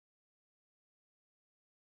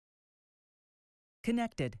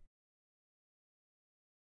Connected.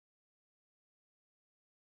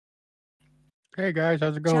 Hey guys,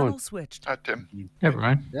 how's it going? Channel switched. Hi, Tim. Hey,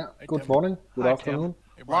 Brian. Yeah. Hey, Good Tim. morning. Good Hi, afternoon.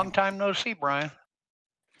 Hey, Brian. Long time no see, Brian.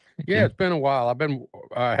 Yeah, it's been a while.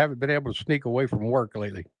 I haven't been able to sneak away from work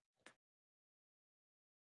lately.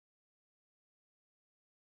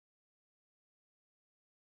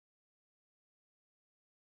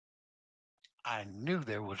 I knew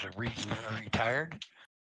there was a reason you retired.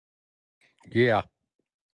 Yeah.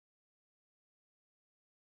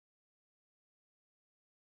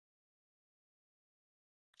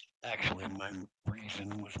 Actually, my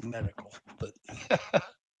reason was medical, but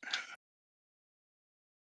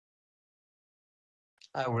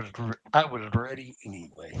I was ready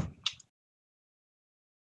anyway.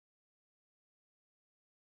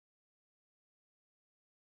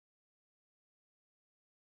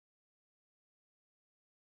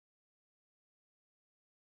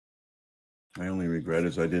 My only regret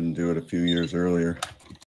is I didn't do it a few years earlier.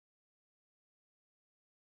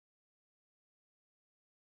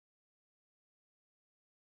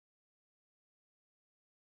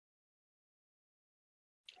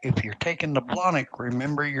 If you're taking the Blonic,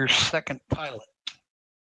 remember your second pilot.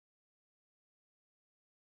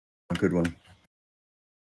 A good one.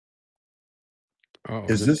 Oh,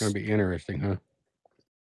 Is this this going to be interesting, huh?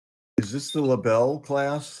 Is this the LaBelle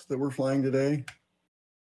class that we're flying today?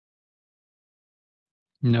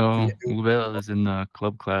 No, LaBelle is in the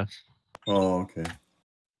club class. Oh, okay.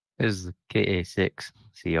 This is the KA6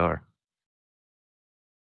 CR.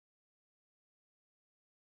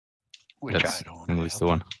 Which That's I don't at least have. the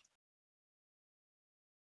one.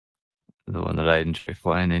 The one that I enjoy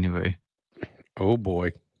flying anyway. Oh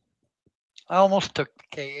boy. I almost took the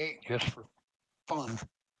K8 just for fun.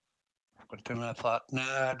 But then I thought,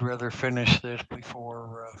 nah, I'd rather finish this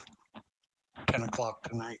before 10 o'clock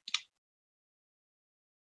tonight.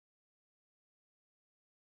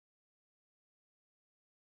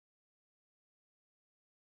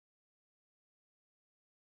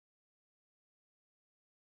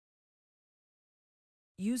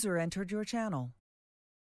 User entered your channel.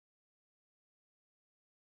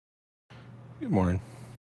 Good morning.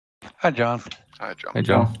 Hi, John. Hi, John. Hey,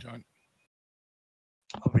 John. John.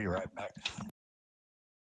 I'll be right back.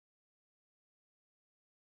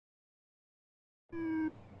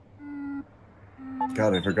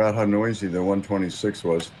 God, I forgot how noisy the 126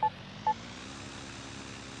 was.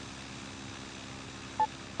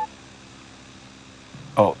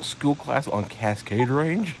 Oh, school class on Cascade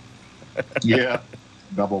Range? Yeah.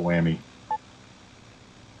 Double whammy.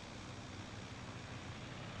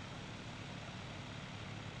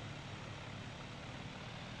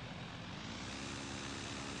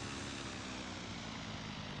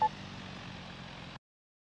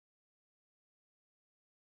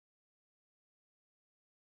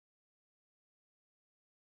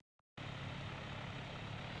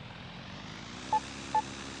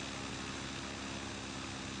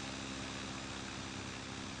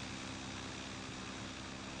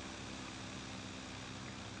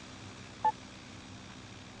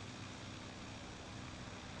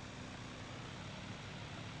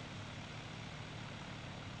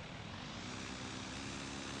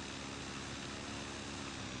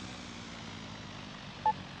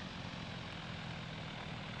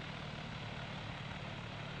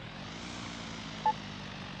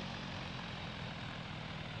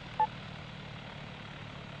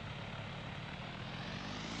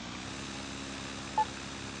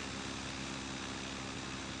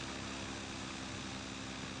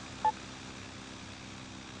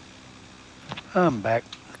 I'm back.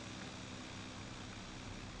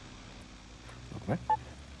 Okay.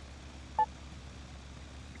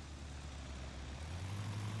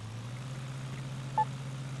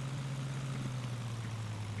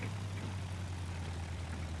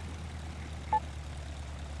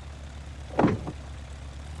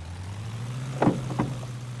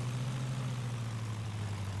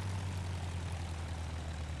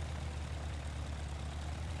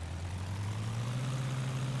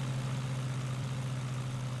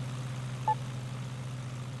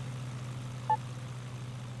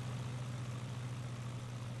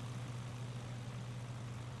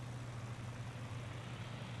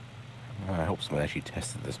 I hope someone actually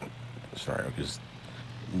tested this scenario, because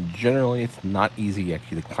generally it's not easy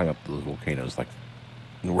actually to climb up those volcanoes like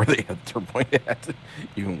where they have the turn point at.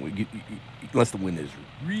 Unless the wind is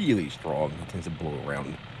really strong, it tends to blow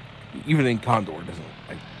around. Even in Condor, it doesn't.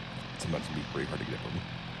 Sometimes it can be pretty hard to get up them.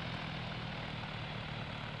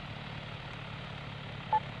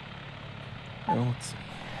 Well, let's see.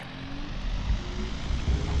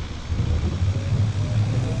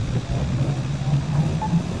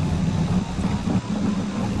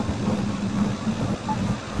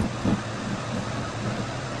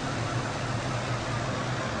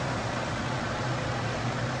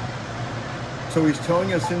 So he's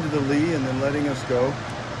towing us into the lee and then letting us go?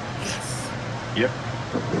 Yep.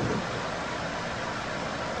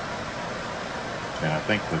 And I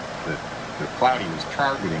think the cloud he was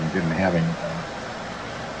targeting didn't have any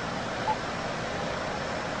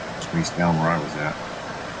squeezed down where I was at.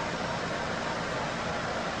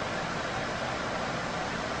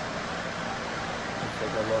 Looks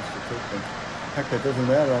like I lost the token. Heck, that doesn't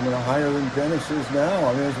matter. I'm higher than Dennis is now.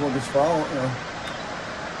 I may as well just follow, you know.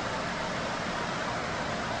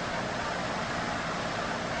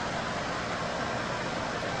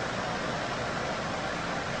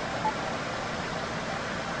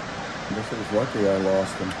 I guess it was lucky I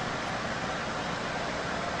lost him.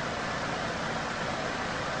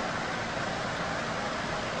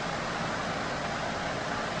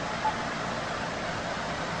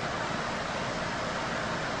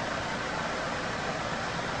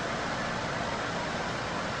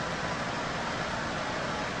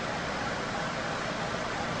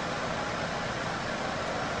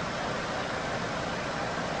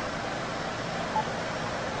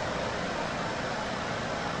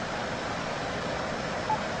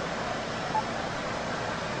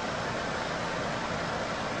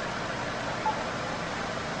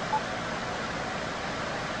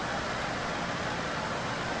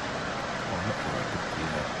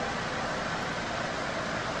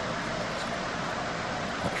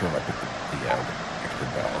 Not sure if I picked the extra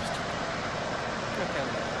ballast. Okay.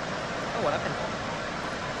 Oh, what happened?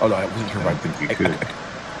 Oh no, I wasn't sure if I think you could.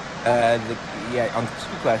 Yeah, on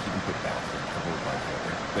school class you can put ballast in.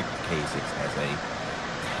 Like the K6 has a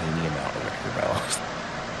tiny amount of extra ballast.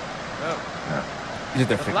 Oh. Yeah. Is it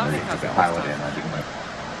their But fixed Lally range has of a ballast? Pilot in, I didn't know.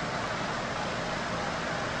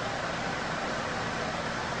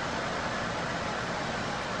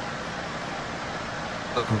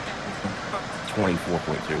 Okay.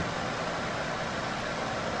 24.2.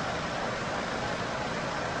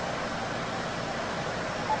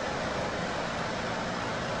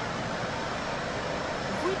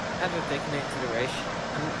 Have we ever taken into consideration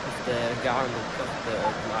if the government of the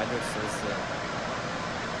gliders is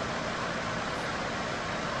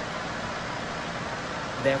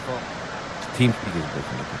therefore TeamSpeak is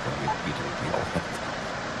breaking it before we get to repeat all that.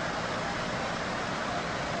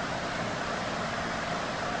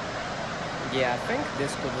 yeah, I think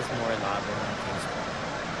Discord is more reliable than TeamSpeak.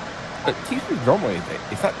 But TeamSpeak normally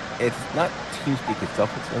it's not TeamSpeak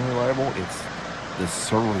itself that's unreliable. It's the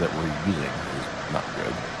server that we're using is not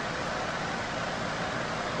good.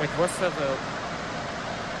 Wait, what server?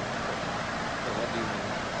 What do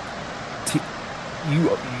you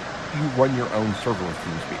mean? You run your own server with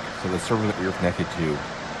TeamSpeak, so the server that we're connected to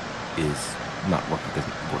is not working.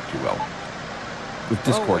 Doesn't work too well. With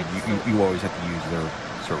Discord, you always have to use their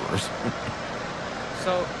servers.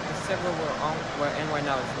 So the server we're in right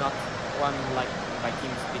now is not run like by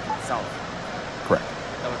TeamSpeak itself. Correct.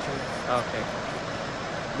 Is that what you mean? Okay.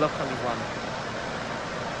 Locally run.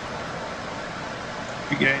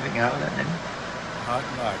 You get anything out of that, Nick? Not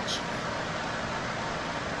much.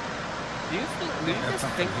 Do you guys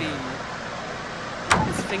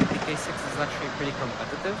think the K6 is actually pretty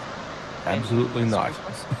competitive? Absolutely not.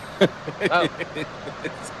 Oh.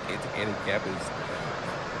 Its handicap is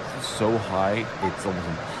so high, it's almost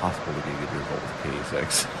impossible to get a good result with K6.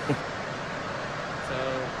 So,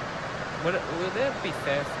 would it be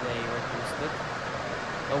fair if they reduced it?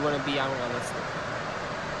 Or would it be unrealistic?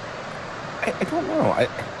 I don't know. I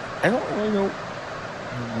don't really know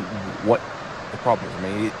what the problem is. I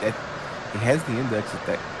mean, it has the index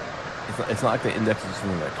that it's not like the index is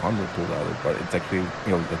something that Condor pulled out of, but it's actually,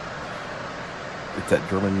 you know, it's that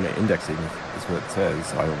German indexing is what it says.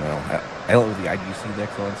 So I don't know. I don't know if the IGC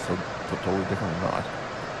index on it's so totally different or not.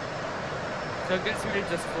 So I guess we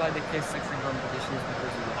just fly the K6 in competitions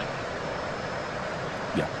because we like it.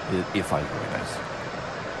 Yeah, it flies really nice.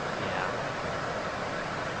 Yeah.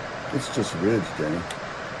 It's just ridge, Denny.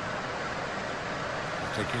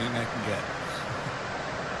 Take anything I can get.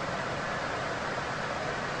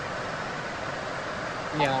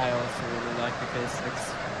 Yeah, I also really like the K6.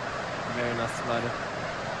 Very nice slider.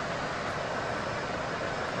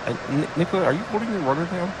 Nicola, are you holding your rudder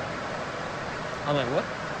down? I'm like, what?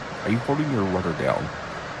 Are you holding your rudder down?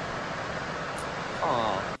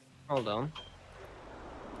 Oh, hold on.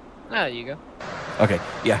 There you go. Okay,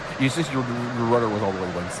 yeah. It's just your rudder was all the way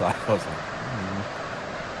to one side. I was like,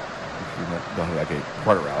 you don't have like a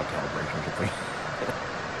rudder out calibration or something.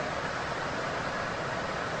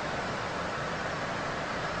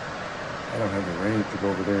 I don't have the range to go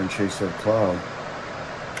over there and chase that cloud.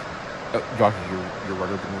 Josh, is your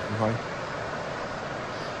rudder been working fine?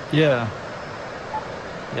 Yeah.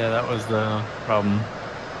 Yeah, that was the problem.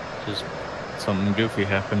 Just something goofy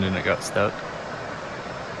happened and it got stuck.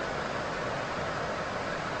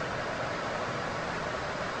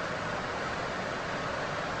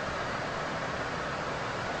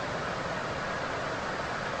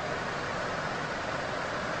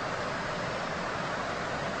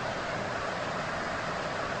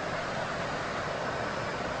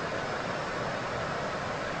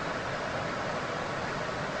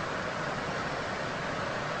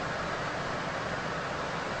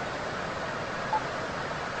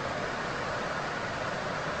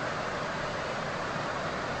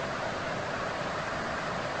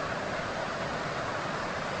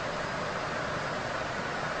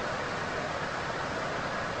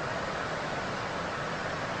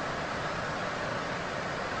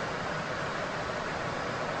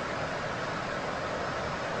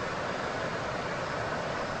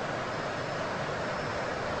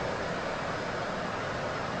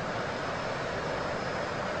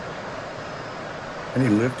 Any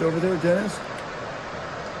lift over there, Dennis?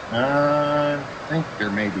 I think there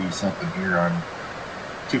may be something here. I'm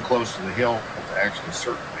too close to the hill to actually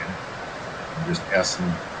circle in. I'm just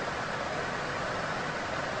S-ing.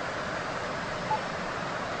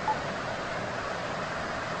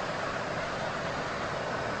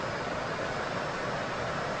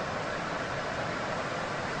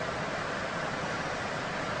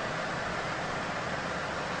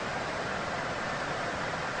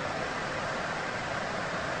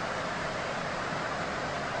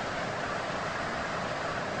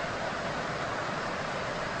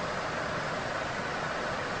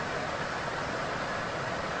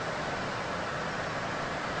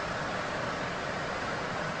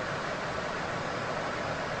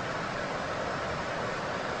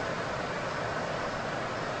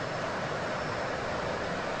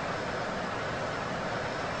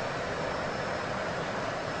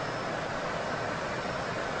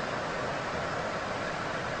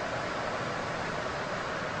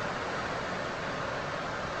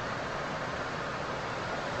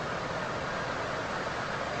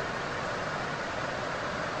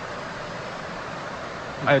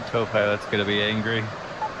 My co-pilot's gonna be angry.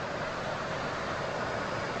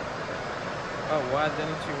 Oh, why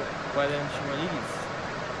didn't you release?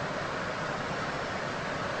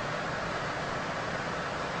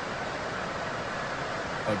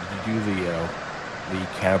 Did you do the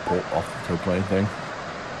catapult off the tow plane thing?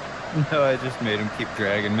 No, I just made him keep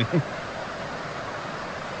dragging me.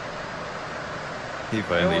 He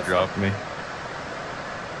finally dropped me.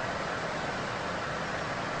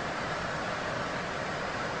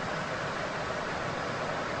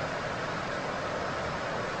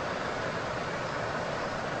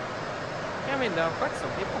 I mean, there are quite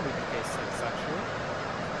some people with the K6 actually.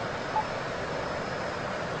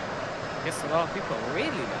 I guess a lot of people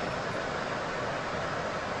really like it.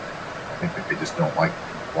 I think that they just don't like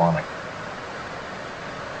wanting.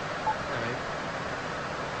 Alright.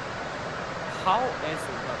 How is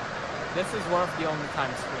it that this is one of the only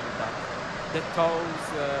times really that the tolls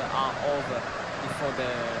are over before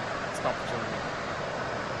the stop journey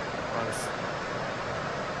runs?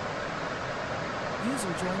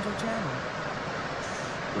 User joined your channel.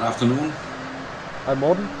 Good afternoon. Hi,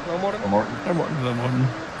 Morton. No more than Or Morton. Hi, Morton. Hello, Morton.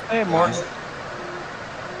 Hey, Mark.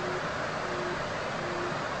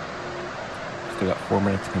 Still got 4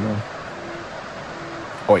 minutes to come in.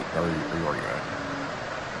 Oh, wait. Are you already got it?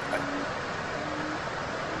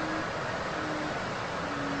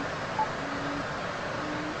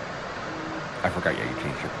 I forgot, yeah, you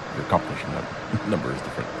changed your competition number is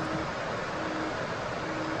different.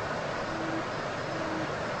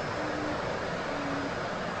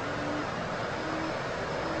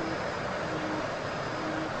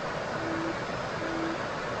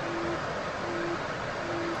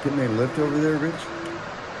 Getting a lift over there, Rich?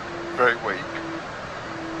 Very weak.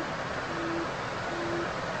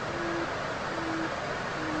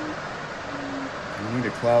 We need a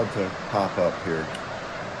cloud to pop up here.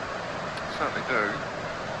 Certainly do.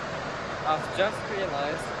 I've just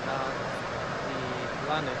realized that the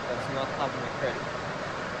planet does not have an credit.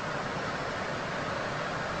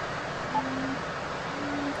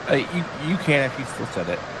 You can actually still set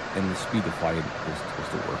it, and the speed of flight will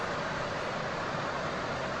still work.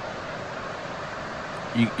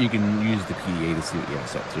 You can use the PDA to see what you have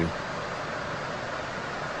set to.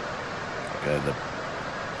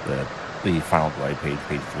 The final glide page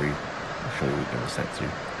 3, will show you what you have set to.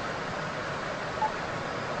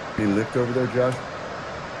 Any lift over there, Josh?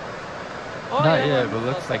 Oh, Not yeah, yet, but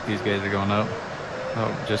looks like these guys are going up.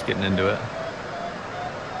 Oh, just getting into it.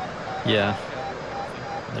 Yeah,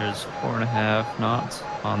 there's 4.5 knots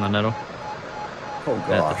on the nettle Oh, at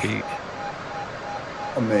gosh. the peak.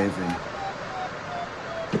 Amazing.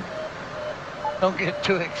 Don't get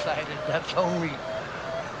too excited. That's only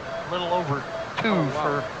a little over 2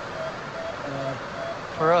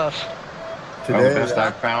 for us. Well, the Today, best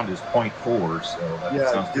I've found is 0.4, so that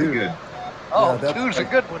Yeah, sounds pretty dude. good. Oh, that's 2's a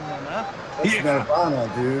good one then, huh? That's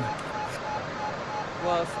Nirvana, dude.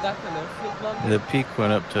 Was that an airfield landing? The peak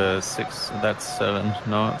went up to 6. That's 7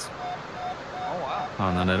 knots Oh, wow.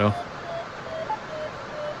 on the Nitto.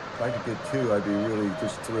 If I could get 2, I'd be really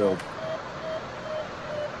just thrilled.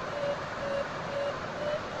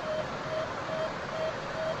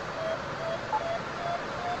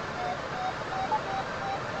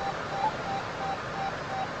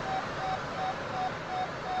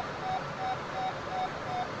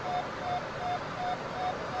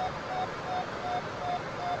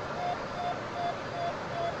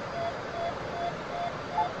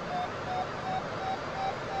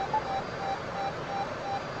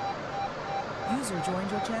 User joined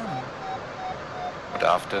your channel. Good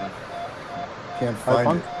afternoon. Can't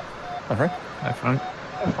find it. All right. Hi, Frank.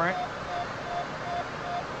 Hi, Frank.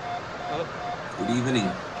 Good evening.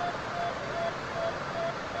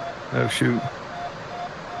 Oh, shoot.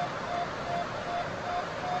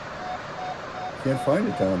 Can't find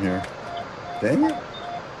it down here. Dang it.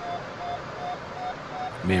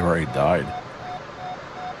 May have already died.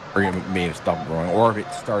 Or it may have stopped growing. Or if it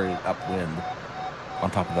started upwind on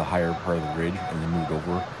top of the higher part of the ridge and then moved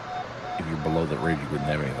over. If you're below the ridge, you wouldn't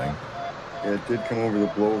have anything. Yeah, it did come over the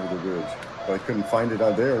blow over the ridge, but I couldn't find it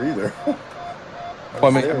out there either. Well, I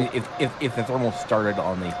mean, if the thermal started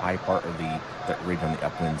on the high part of that ridge on the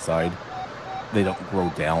upwind side, they don't grow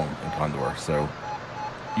down in Condor, so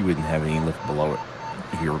you wouldn't have any lift below it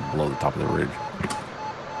if you were below the top of the ridge.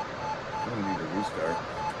 I don't need a restart.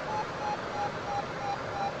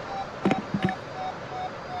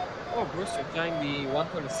 Oh, Bruce, you're flying the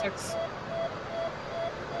 126.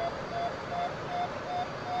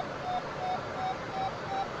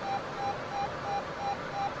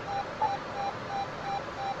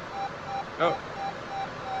 Oh.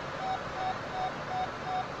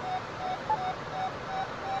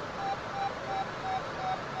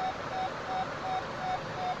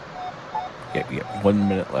 Yeah, we got 1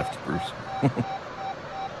 minute left, Bruce.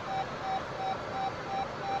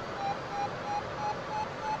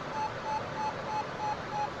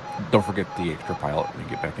 Don't forget the extra pilot when you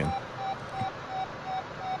get back in.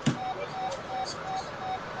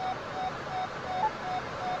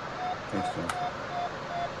 Thanks, John.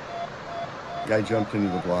 Guy jumped into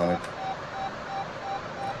the blind.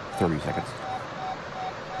 30 seconds.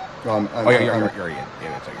 No, I'm Oh, yeah, you're in. Yeah,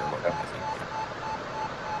 that's how you're looking.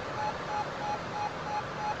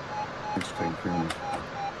 It's taking care of me.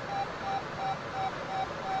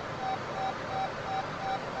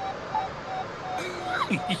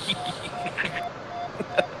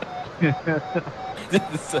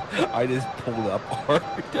 I just pulled up hard.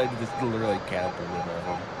 I just literally catapulted off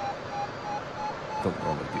him. Don't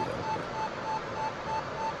normally do that, but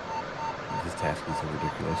this task is so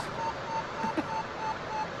ridiculous.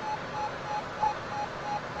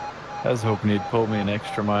 I was hoping he'd pull me an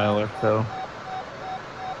extra mile or so.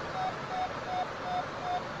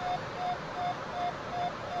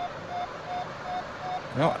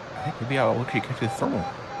 Well, I think maybe I'll actually catch his thermal.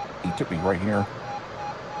 He took me right here.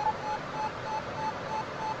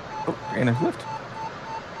 Oh, and his lift.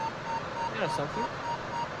 Yeah, something.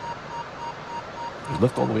 His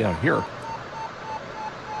lift all the way out here.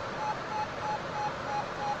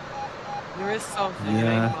 There is something.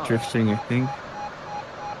 Yeah, drifting, I think.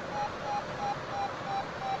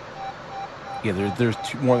 Yeah, there's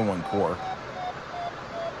more than one core.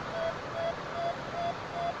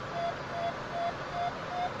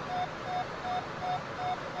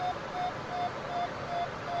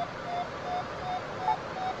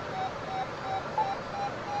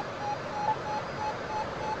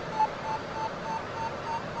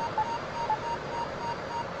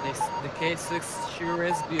 The K6 sure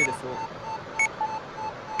is beautiful.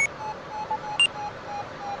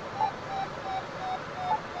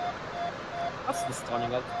 What's the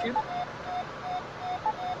starting altitude?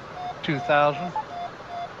 2,000.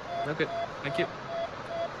 Okay, thank you.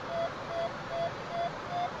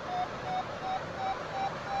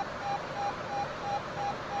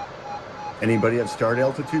 Anybody at start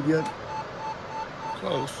altitude yet?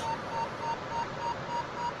 Close.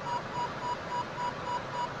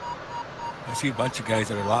 I see a bunch of guys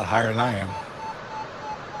that are a lot higher than I am.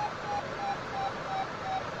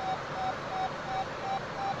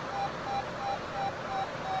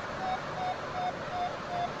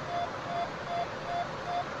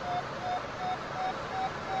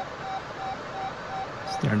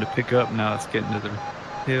 Starting to pick up now. It's getting to the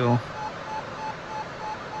hill.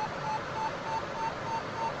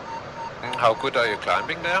 How good are you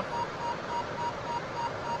climbing now?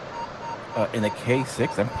 In a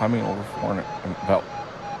K6, I'm climbing over 400, about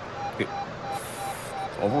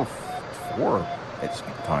over 4 at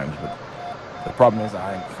times, but the problem is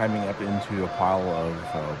I'm climbing up into a pile of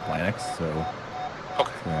planets, so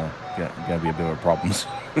okay. Gonna be a bit of a problem.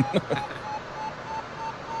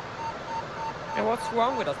 And what's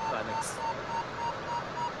wrong with those planets?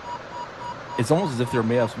 It's almost as if they're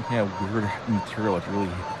made of some kind of weird material that's really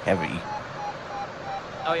heavy.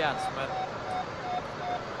 Oh yeah, it's metal.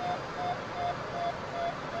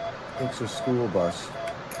 It's a school bus.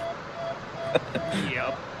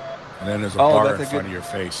 Yep. And then there's a bar in that's front of your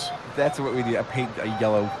face. That's what we did. I painted a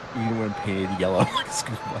yellow. You went painted yellow like a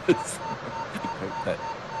school bus. That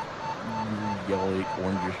yellow,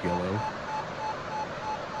 orangish yellow.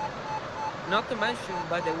 Not to mention,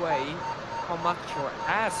 by the way, how much your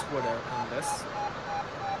ass would hurt on this.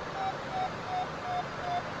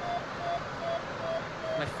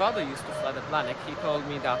 My father used to fly the planet. He told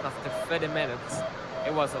me that after 30 minutes,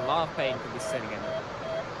 it was a lot of pain to be sitting in it.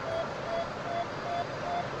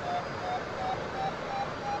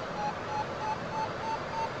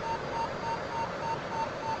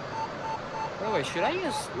 By the way, should I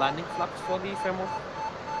use landing flux for the framework?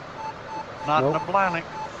 Not in the planet.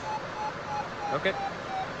 Okay.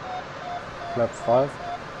 Flap 5,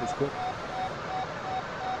 that's good.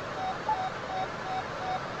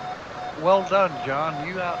 Well done, John.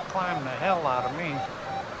 You out-climbed the hell out of me.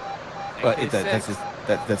 But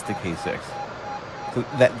that's the K6. So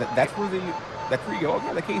that's where you go.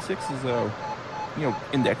 Okay, the K6 is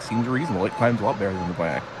index seems reasonable. It climbs a lot better than the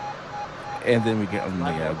black. And then we get on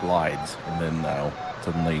the glides, and then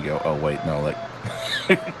suddenly you go, oh wait, no, like.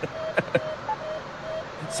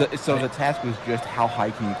 So the task was just how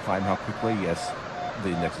high can you climb, how quickly? Yes, the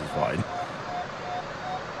index is fine.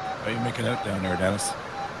 How are you making out down there, Dennis?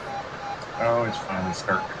 Oh, it's finally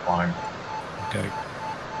starting to climb. Okay.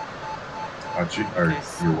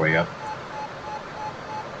 You're way up.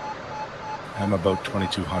 I'm about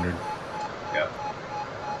 2,200. Yep.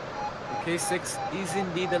 The K6 is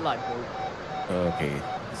indeed a lifeboat. Okay,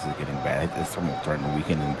 this is getting bad. It's almost starting to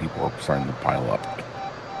weaken, and people are starting to pile up.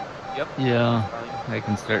 Yep. Yeah, I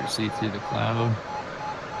can start to see through the cloud.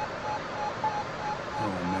 Oh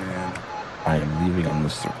man. I am leaving on the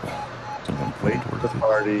circle. So I'm Wait pointing for towards the it.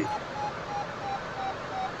 party.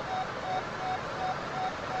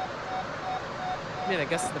 I mean, I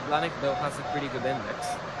guess the planet though has a pretty good index.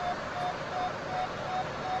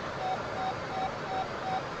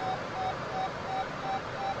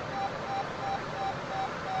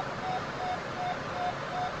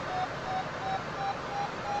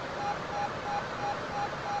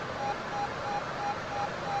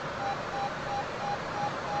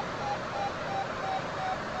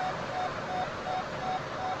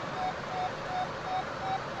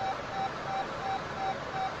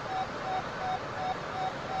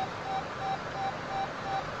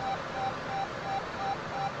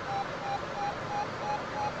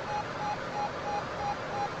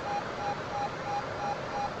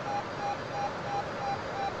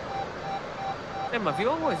 Em, have you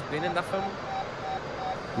always been in that film?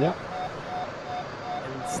 Yeah.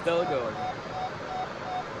 And still going.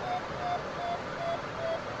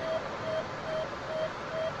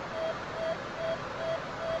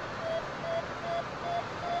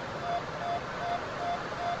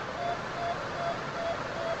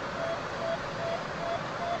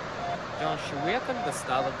 John, should we attempt the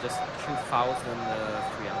start of just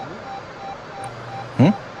 2,300?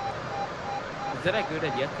 Is it a good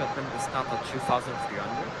idea to attempt the start of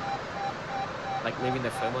 2,300? Like leaving the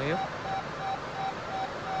thermal here?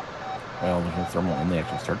 Well, there's no thermal in the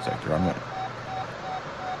actual start sector. I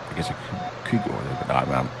guess I could go over there, but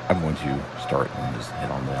I'm going to start and just head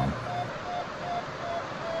on down.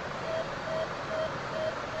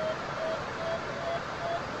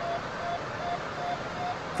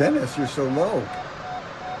 Dennis, you're so low.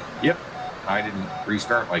 Yep. I didn't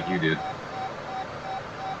restart like you did.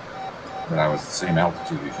 But I was the same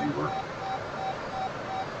altitude as you were.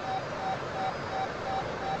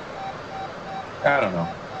 I don't know.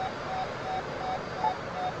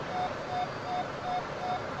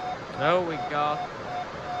 No, we got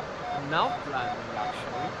an outlanding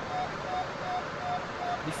actually.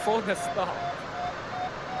 Before the start.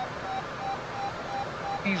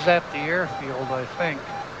 He's at the airfield, I think.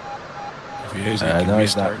 If he is, he No, can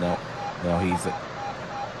he's restart. not. No, he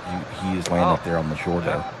is laying up there on the shore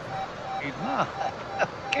there. He's not.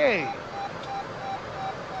 Okay.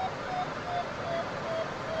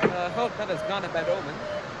 I hope that is not a bad omen.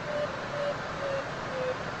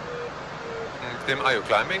 Tim, are you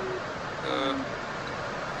climbing?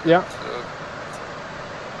 Yeah. So,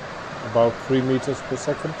 About 3 meters per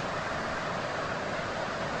second.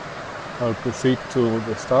 I'll proceed to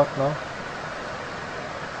the start now.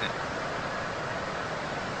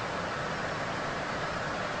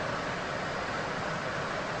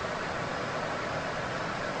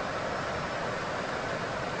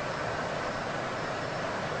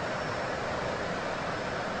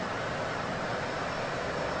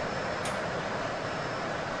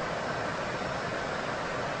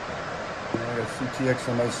 I got CTX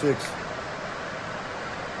on my 6.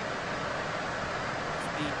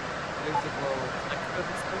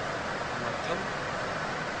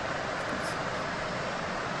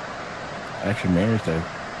 I actually managed a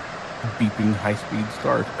beeping high-speed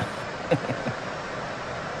start.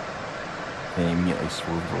 And immediately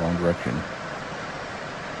swerved the wrong direction.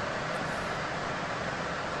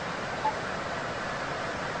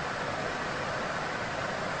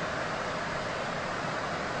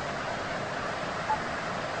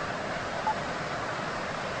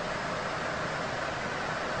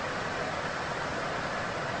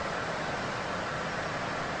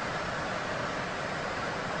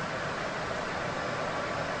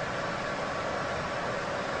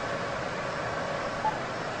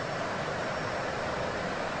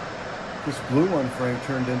 This blue one, Frank,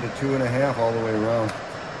 turned into 2.5 all the way around.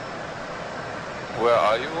 where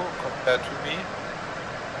are you compared to me?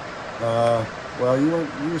 Well, you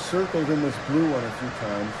were circled in this blue one a few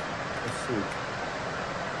times. Let's see.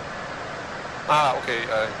 Ah, okay,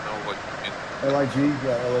 I know what you mean. LIG,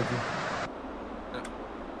 yeah, LIG.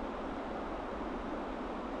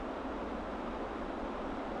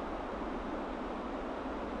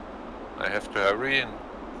 I have to hurry in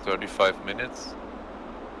 35 minutes.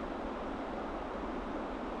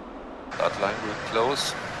 That line will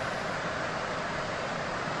close.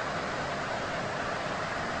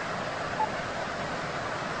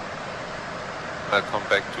 I'll come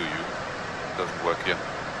back to you. Doesn't work here.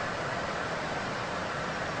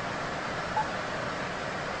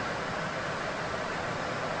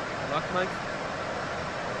 Luck, Mike.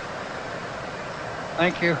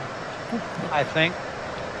 Thank you. I think.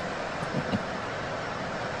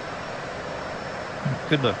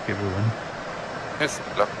 Good luck, everyone. Yes,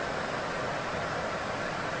 good luck.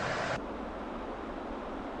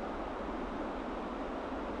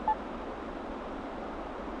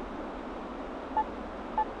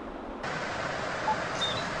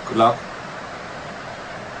 Good luck.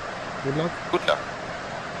 Good luck. Good luck.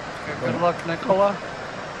 Good luck, Nicola.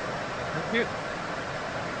 Thank you.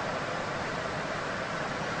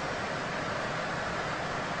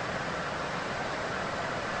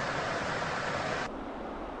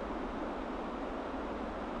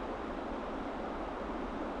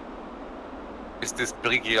 Is this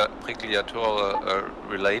Brigliator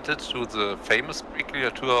related to the famous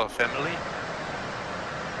Brigliator family?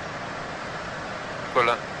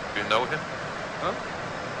 Nicola, do you know him? Huh?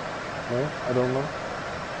 No, I don't know.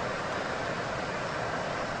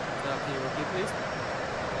 Can you repeat, please?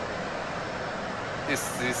 Is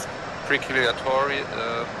this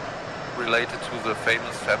Brigliator related to the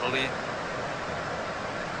famous family?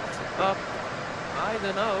 I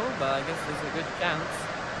don't know, but I guess there's a good chance.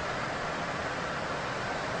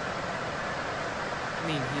 I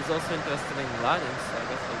mean, he's also interested in gliding, so I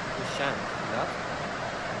guess there's a good chance for that.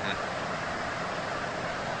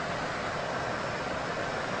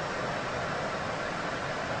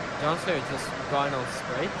 John's here just going on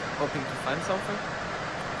straight, hoping to find something.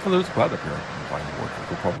 Well, there's a cloud up here. I'm flying to work.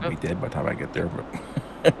 We'll probably be dead by the time I get there, but...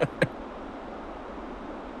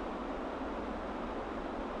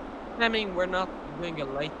 I mean, we're not doing a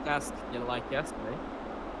light task like yesterday.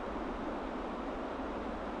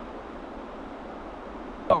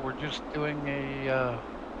 Oh, we're just doing a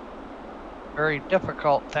very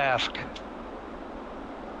difficult task.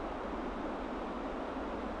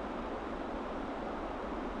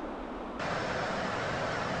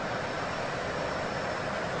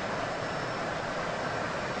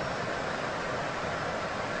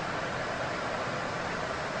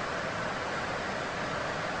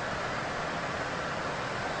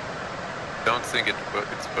 Don't think it's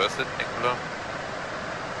worth it, Nicola.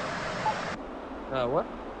 What?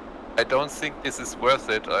 I don't think this is worth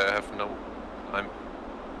it. I have no time.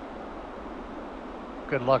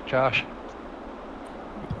 Good luck, Josh.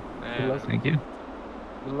 Good luck. Thank you.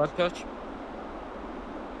 Good luck, Coach.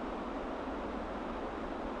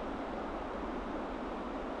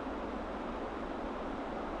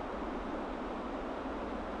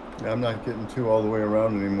 Yeah, I'm not getting 2 all the way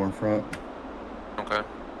around anymore, front. Okay.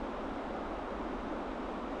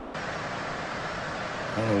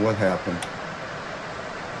 I don't know what happened.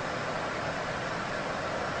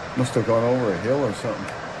 Must have gone over a hill or something.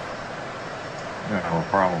 The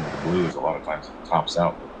problem with the blue is a lot of times it tops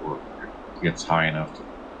out before it gets high enough to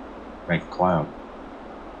make a cloud.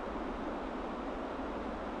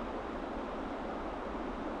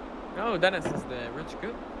 Oh, Dennis, is the ridge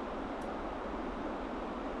good?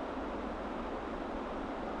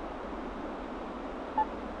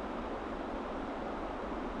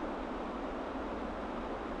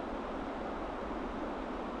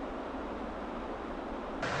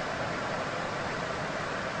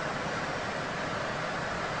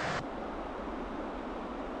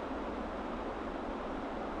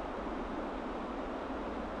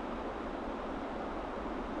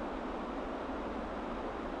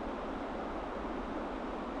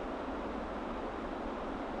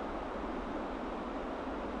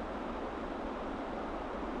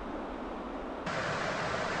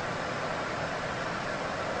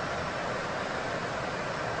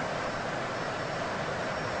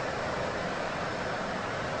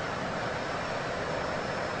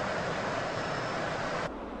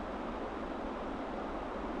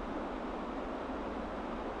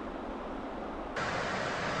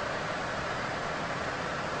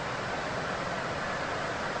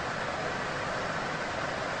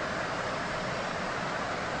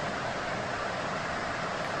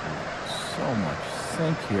 So much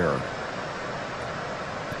sink here.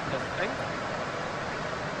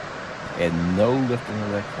 And no lifting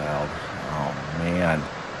of that cloud. Oh man.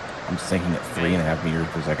 I'm sinking at 3.5 meters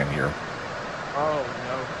per second here. Oh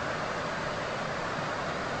no.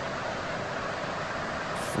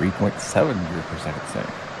 3.7 meters per second sink.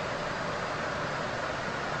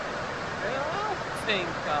 I think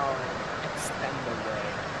I'll extend the way.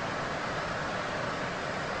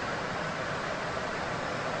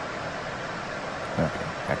 Okay,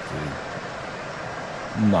 actually,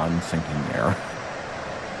 non-sinking there.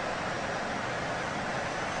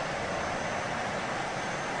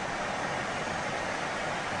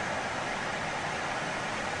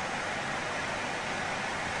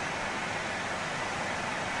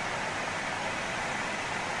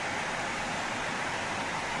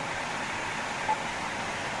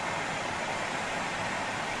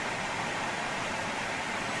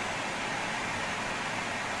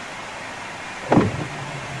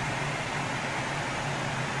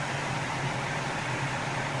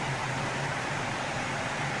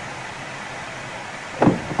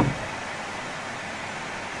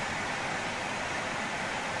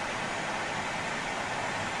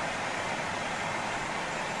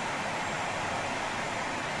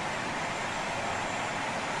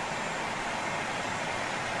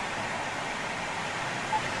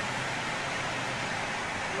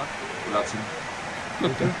 Lots of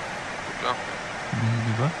Good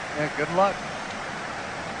luck. Yeah, good luck.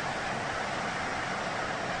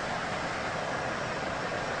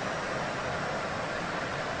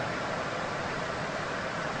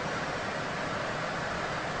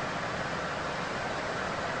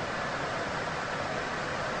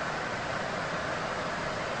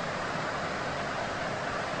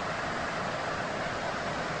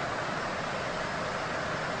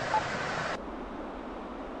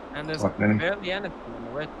 And there's Luck, Benny. barely anything on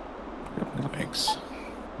the ridge. Thanks.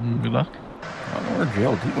 Good luck. I don't know where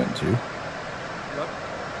JLD went to. Look.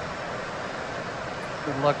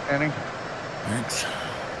 Good luck, Penny. Thanks.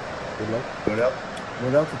 Good luck.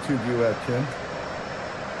 What altitude you at, Tim?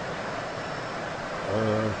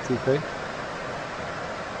 2K.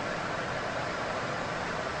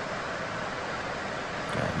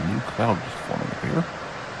 Got a new cloud just forming up here.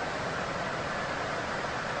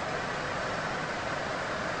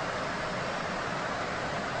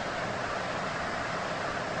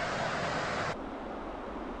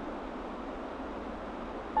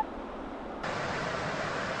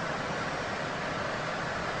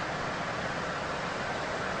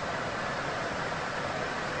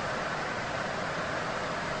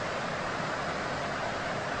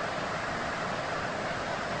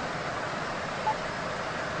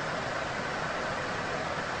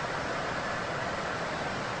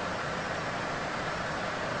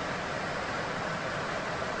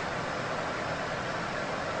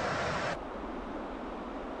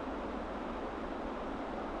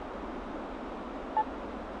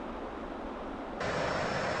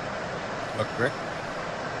 Look, Rick.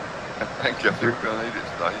 Thank you, you're gonna need it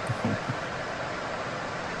today.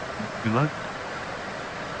 Good luck.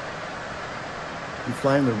 You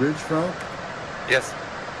flying the ridge, Frank? Yes.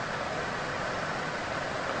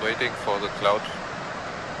 I'm waiting for the cloud to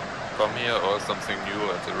come here or something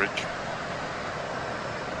new at the ridge.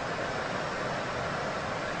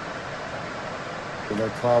 So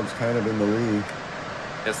that cloud's kind of in the lead.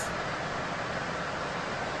 Yes.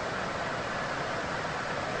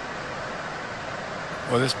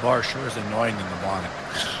 Well, this bar sure is annoying in the bonnet.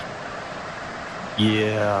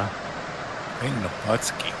 Yeah. Pain in the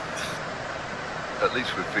butt-ski. At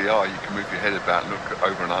least with VR, you can move your head about and look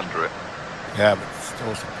over and under it. Yeah, but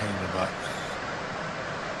still it's a pain in the butt.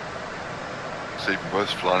 It's even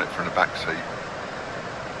worse flying it from the back seat.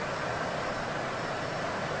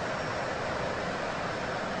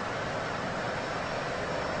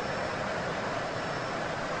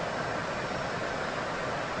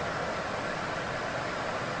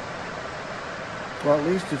 Well, at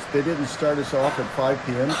least they didn't start us off at 5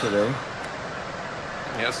 p.m. today.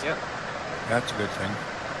 Yes. Yep. That's a good thing.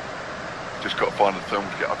 Just got to find the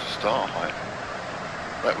thermal to get up to star height.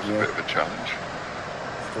 That was a bit of a challenge.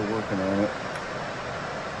 Still working on it.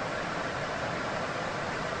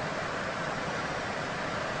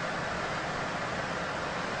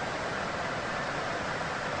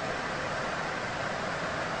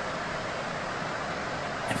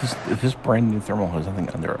 If this brand new thermal has nothing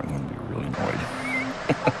under it, I'm going to be really annoyed.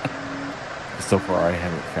 So far, I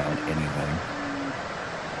haven't found anything.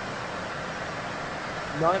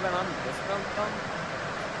 Not even on the discount, Tom?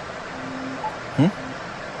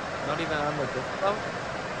 Not even on the discount?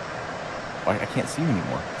 I can't see them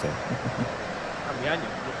anymore, so... I'm behind you.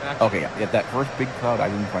 You can actually... Okay, yeah, that first big cloud, I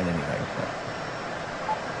didn't find anything.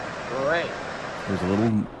 Great. There's a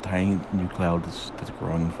little tiny new cloud that's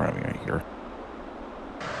growing in front of me right here.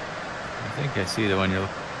 I think I see the one you're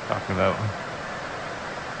talking about.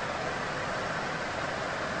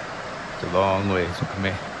 It's a long ways from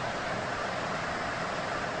me.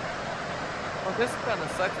 Well, this kind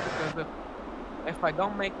of sucks because if I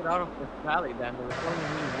don't make it out of this valley, then there's only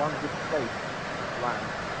me one good place to land.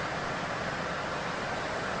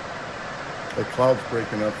 The cloud's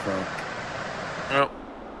breaking up from. Yep.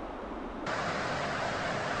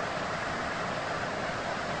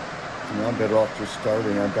 Now I'm better off just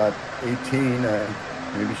starting. I've got 18.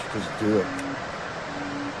 Maybe should just do it.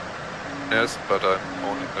 Yes, but I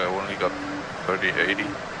only got 3080.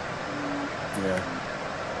 Yeah.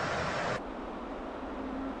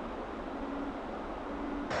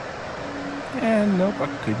 And nope, I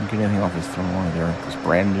couldn't get anything off this thermal either. This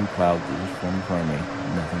brand new cloud that just formed in front of me.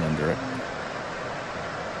 Nothing under it.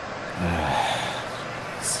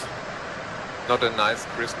 Not a nice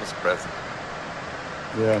Christmas present.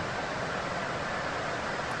 Yeah.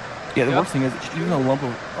 Yeah, the worst thing is even a lump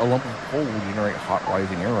of coal will generate hot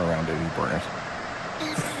rising air around it if you burn it.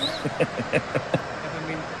 I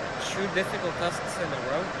mean, shoot difficult tasks in a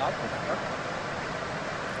row, that would work.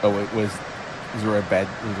 Oh, was there a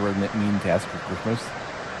mean task for Christmas?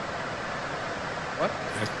 What?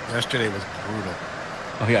 Yesterday was brutal.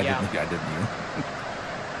 Oh yeah, I didn't even.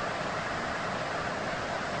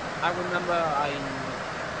 I remember I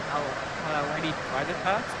already tried the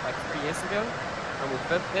task like 3 years ago, and we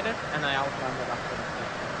both did it, and I outlanded after the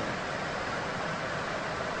first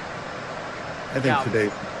I think today,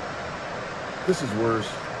 this is worse.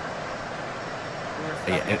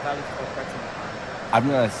 I'm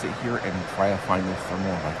gonna sit here and try to find this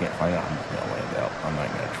thermal. If I can't find it, I'm just gonna land out. I'm not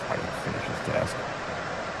gonna try to finish this task.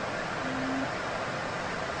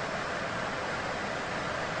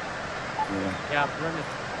 Yeah, burn it.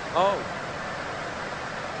 Oh.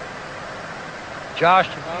 Josh,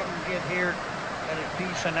 if you can get here at a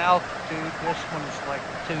decent altitude, this one's like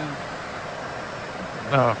 2.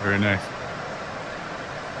 Oh, very nice.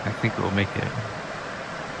 I think we'll make it.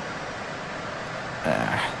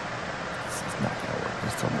 This is not gonna work.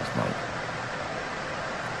 It's almost night.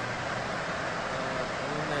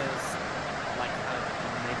 Balloon is like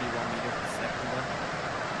maybe 1 meter per second then.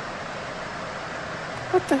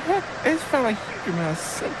 What the heck? I just found a huge amount of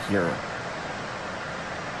sick here.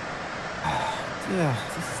 Yeah,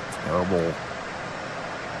 this is terrible.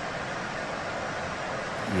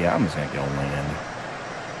 Yeah, I'm just gonna go land.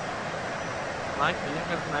 Mike, can you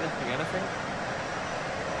guys manage to get anything?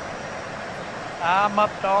 I'm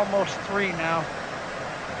up to almost 3 now.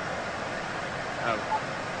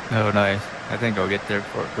 Oh, nice. I think I'll get there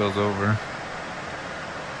before it goes over.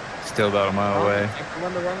 Still about a mile away. I'm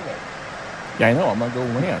on the runway. Yeah, I know. I'm gonna go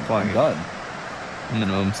land. I'm done.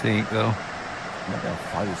 Minimum sync, though. I'm not gonna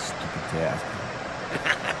fly this stupid task.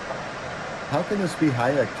 How can this be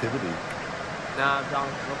high activity? Nah,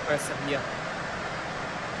 don't. We'll persevere.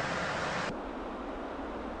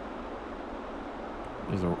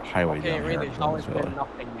 There's a highway Okay, down really, here. how is there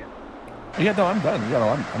nothing yet? Yeah, no, I'm done. You know,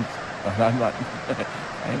 I'm not.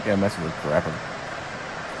 I ain't gonna mess with this crap.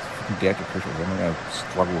 Fucking damn officials. I'm not gonna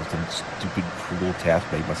struggle with some stupid, cruel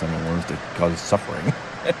task made by someone who wants to cause suffering.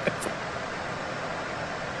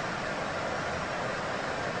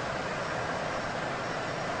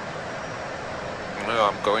 No,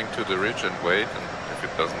 I'm going to the ridge and wait, and if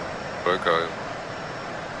if it doesn't work, I'll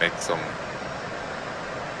make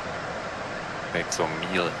some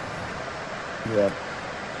meal. Yeah.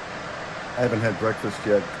 I haven't had breakfast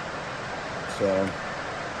yet, so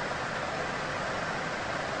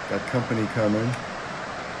got company coming.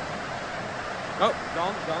 Oh,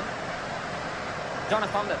 John. John, I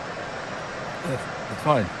found it. It's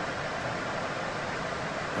fine.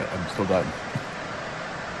 I'm still done.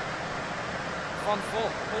 On full.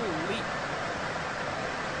 Holy.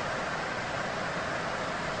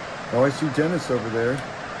 Oh, I see Dennis over there.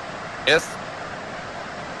 Yes.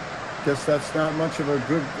 Guess that's not much of a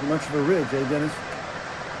ridge, eh, Dennis?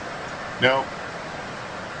 No.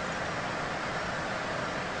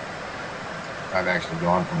 I've actually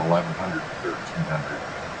gone from 1100 to 1300.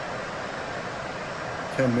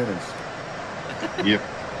 10 minutes. Yep.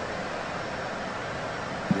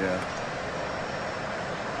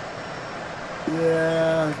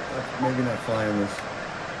 Yeah, maybe not flying this.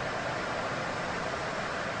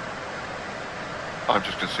 I'm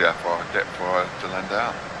just going to see how far I get before I have to land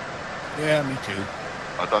out. Yeah, me too.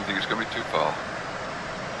 I don't think it's going to be too far.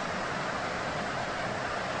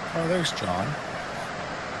 Oh, there's John.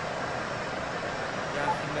 Yeah, I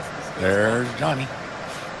think that's the There's Johnny.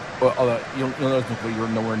 Well, you'll notice that you're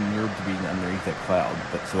nowhere near to being underneath that cloud,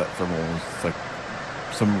 but so that thermal is like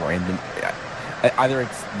some random. Either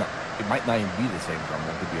it might not even be the same thermal.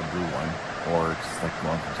 It could be a blue one, or it's like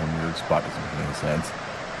going from some weird spot. Doesn't make any sense.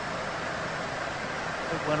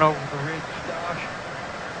 It went over the ridge, Josh.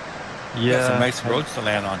 Yeah, some nice roads to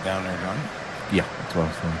land on down there, Johnny. Yeah, that's what I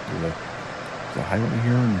was thinking. There's a highway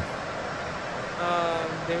here, and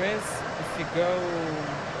there is. If you go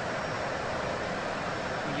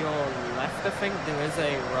to your left, I think there is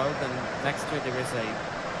a road, and next to it there is a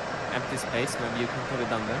empty space. Maybe you can put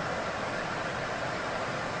it under.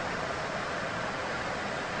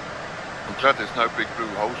 I'm glad there's no big blue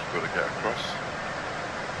holes we've got to get across.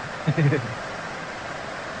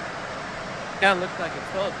 Yeah, it looks like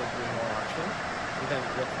it's got a bit more actually, even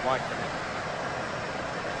with white in it.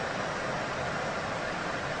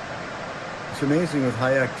 It's amazing with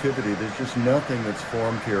high activity. There's just nothing that's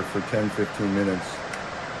formed here for 10-15 minutes.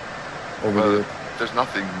 Over there's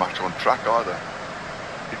nothing much on track either.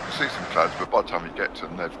 You can see some clouds, but by the time you get to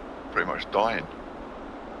them, they're pretty much dying.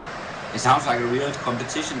 It sounds like a real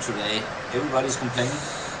competition today. Everybody's complaining.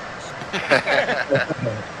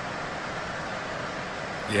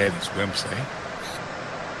 Yeah, the swimps, eh?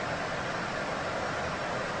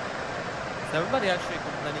 Is everybody actually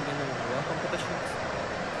complaining in the real competitions?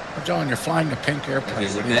 Well, John, you're flying a pink airplane.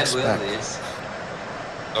 It's What a do you bad weather, expect? yes.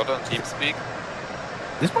 Not on TeamSpeak.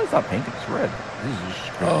 this one's not pink; it's red. This is just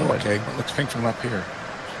straight Oh, red. okay. Well, it looks pink from up here.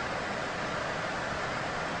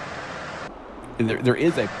 There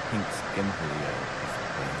is a pink skin for the.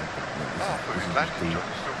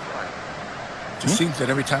 It just seems that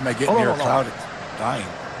every time I get near a cloud, it's dying.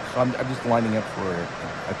 I'm just lining up for it.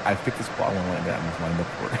 I picked the spot I want to land at. I'm just lined up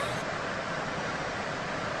for it.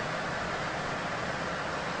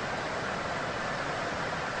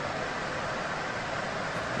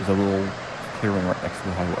 There's a little clearing right next to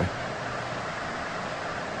the highway.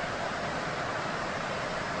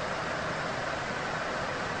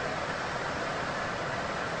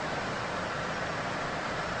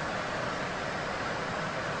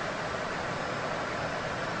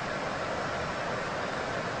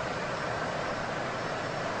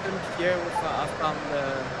 Here with I found a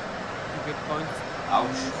good point.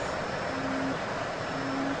 Ouch.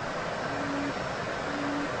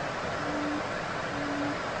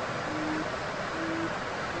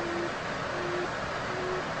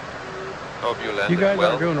 Hope you landed You guys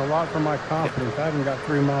well. are doing a lot for my confidence. I haven't got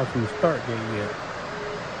 3 miles from the start gate yet.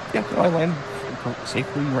 Yeah, I landed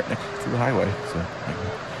safely right next to the highway, so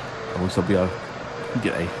I will still be able to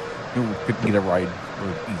get a ride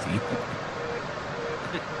easy.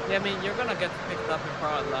 Yeah, I mean, you're gonna get picked up in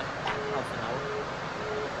probably like half an hour.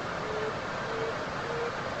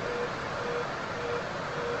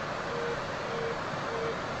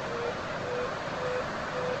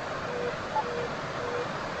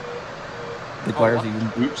 The glider's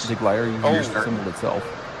even assembled itself.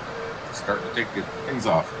 Starting to take the things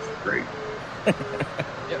off. Great.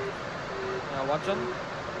 Yep. What, John?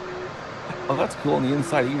 Oh, that's cool. On the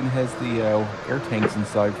inside, it even has the air tanks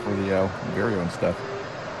inside for the Vario and stuff.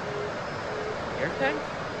 Air tank?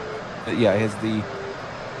 Yeah, it has the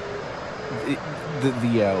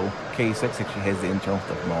K6 actually has the internal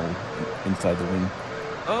stuff and all inside the wing.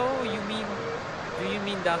 Oh, do you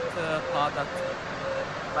mean that part that,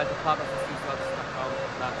 like the part of the fuselage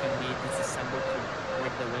that can be disassembled to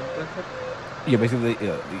make the wing with it? Yeah, basically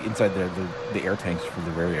the inside the air tanks for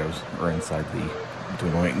the Varios are inside the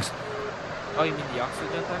between wings. Oh, you mean the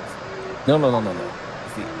oxygen tanks? No.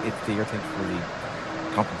 It's the air tank for the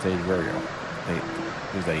compensated variable.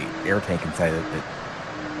 There's a air tank inside it that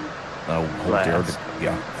holds air.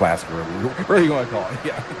 Flask or whatever you want to call it.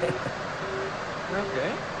 Yeah.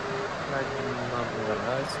 Okay. I didn't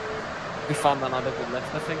realize. We found another good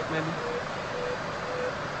left, I think, maybe.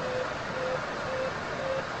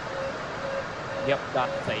 Yep,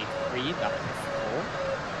 that's a 3, that's a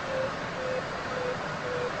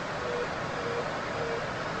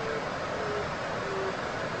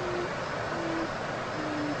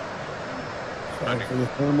 4. Sorry for the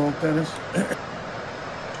thermal, Dennis.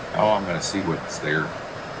 Oh, I'm going to see what's there.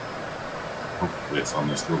 Hopefully it's on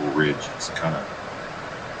this little ridge. It's kind of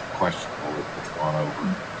questionable if it's gone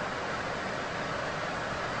over.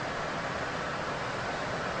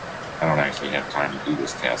 I don't actually have time to do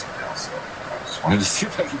this task now, so I just wanted to see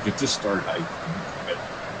if I could get this started.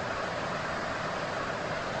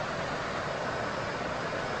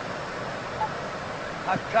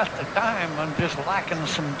 I've got the time, I'm just lacking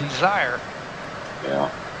some desire. Yeah.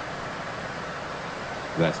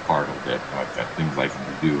 That's part of it. I've got things I can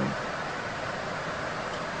be doing.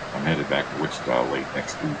 I'm headed back to Wichita late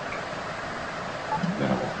next week.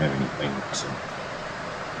 Then I won't have anything. So.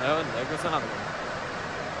 Oh, and there goes another one.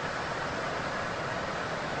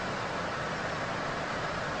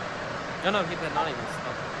 No, he did not even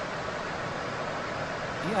stop.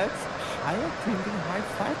 Yeah, it's high activity, high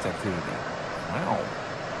flats activity. Wow.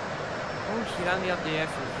 Oh, he landed up the air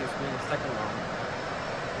and he was doing the second round.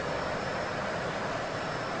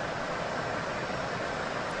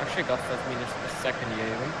 Actually got 5 minutes per second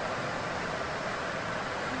even.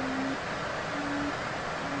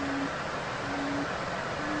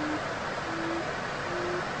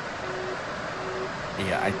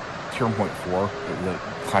 Yeah, turn point 4, the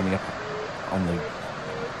climbing up on the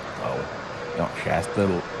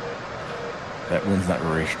Shasta. That wind's not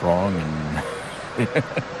very strong, and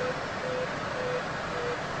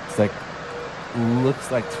it's like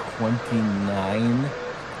looks like 29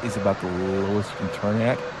 is about the lowest you can turn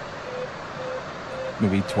at.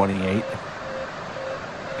 Maybe 28.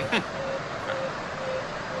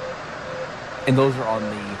 And those are on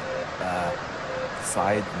the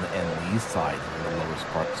side and lee side are the lowest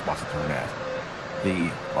spots to turn at.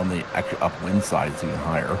 On the actual upwind side is even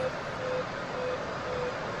higher.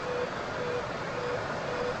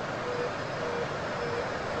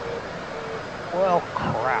 Well,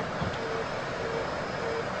 crap.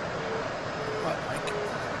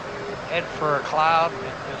 Head for a cloud and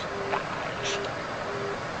it just dies.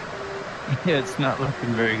 Yeah, it's not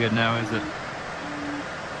looking very good now, is it?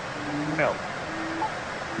 No.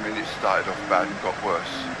 I mean, it started off bad and got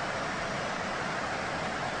worse.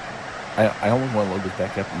 I almost want to load this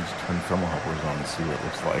back up and just turn thermal hoppers on and see what it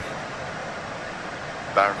looks like.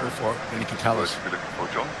 Baron, before when you can tell us. What are you looking for,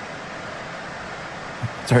 John?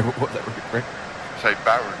 Sorry, what was that, Rick? Say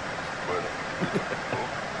Baron. What are you looking for?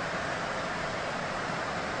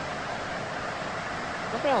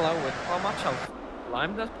 Not gonna lie, with how much I've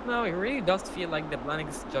climbed up now, it really does feel like the blending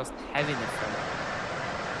is just heaviness for me.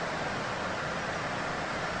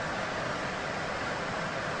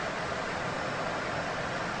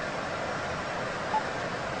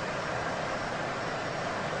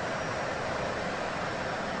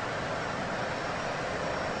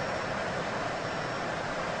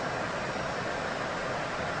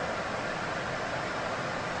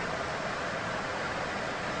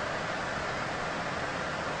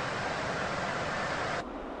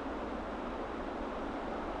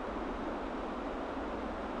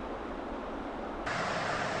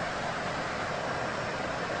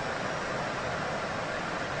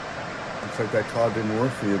 Looks like that cloud didn't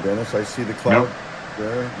work for you, Dennis. I see the cloud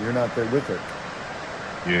there. You're not there with it.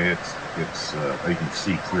 Yeah, it's you can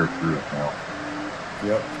see clear through it now.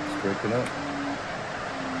 Yep, it's breaking up.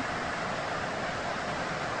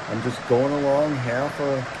 I'm just going along half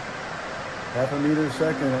a meter a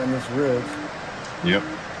second on this ridge. Yep.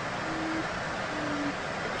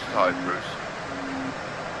 It's tight, Bruce.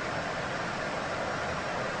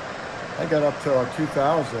 I got up to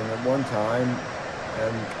 2,000 at one time,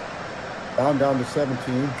 and down to 17.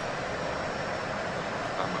 I'm at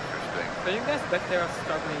 15. So you guys back there are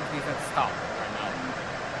struggling to even stop right now.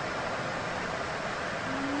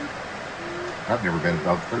 I've never been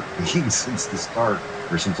above 13 since the start,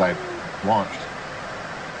 or since I launched.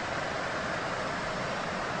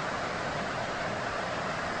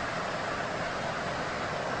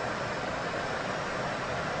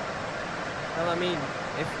 Well, I mean,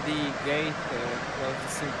 if the gate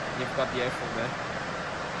closes, you've got the airfield there.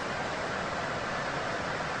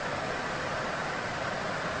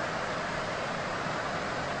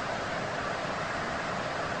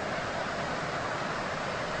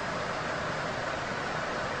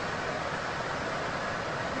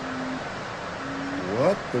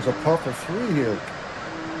 what? There's a puff of 3 here.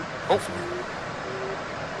 Hopefully.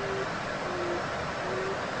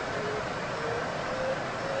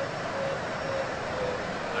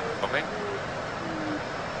 I'm coming.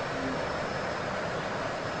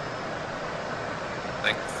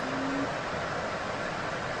 Thanks.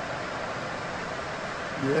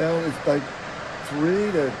 Yeah, it's like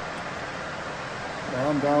 3 to... Now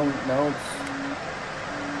I'm down, now it's...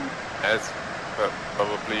 It's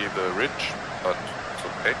probably the ridge, but it's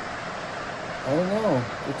okay. I don't know.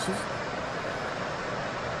 It's just...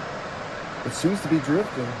 It seems to be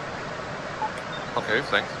drifting. Okay,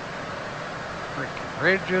 thanks. Freaking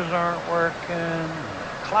ridges aren't working.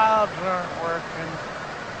 Clouds aren't working.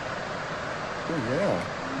 Oh, yeah.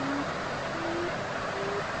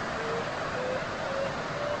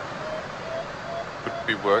 Could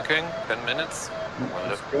be working. 10 minutes. One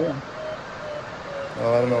Let's left. go.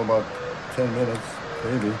 Oh, I don't know, about 10 minutes,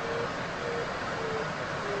 maybe.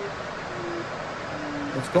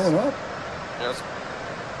 It's going up. Yes.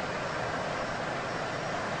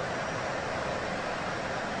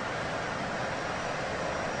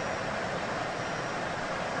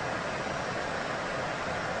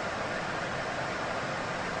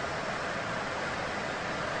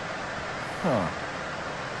 Huh.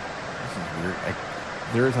 This is weird.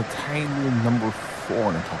 There is a tiny little number 4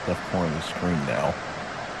 in the top left corner of the screen now.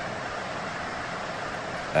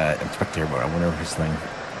 In spectator mode, I wonder if this thing...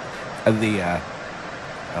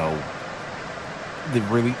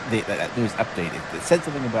 there's updated. It said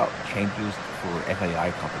something about changes for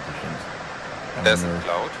FAI competitions. There's a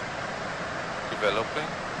cloud developing.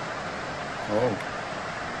 Oh.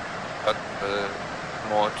 But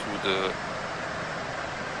more to the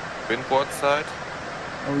windward side.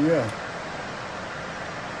 Oh, yeah.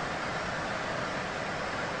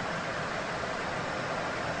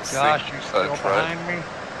 Josh, you still behind me?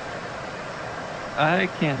 I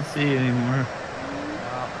can't see anymore.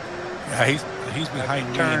 Yeah, he's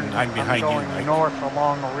behind me and I'm behind I'm you. going Mike. north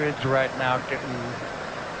along the ridge right now, getting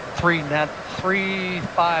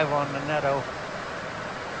 3.5 on the netto.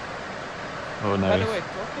 Oh, By the nice. way,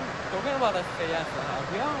 talking about FAF,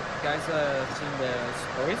 have you guys seen the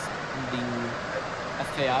stories in the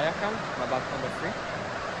FAI account about Condor2?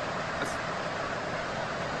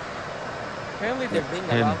 Apparently they're being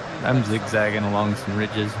allowed to use I'm like some- zigzagging along some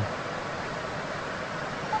ridges.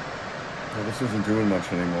 Yeah, this isn't doing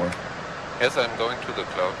much anymore. Yes, I'm going to the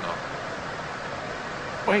cloud now.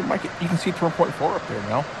 Wait, Mike, you can see 12.4 up there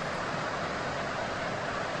now.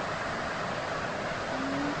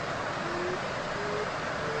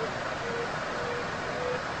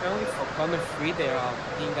 Apparently for Condor2 they are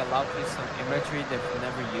being allowed to use some imagery they've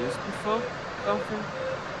never used before. Something.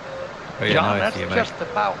 Oh, yeah, John, now I that's see it, Mike. just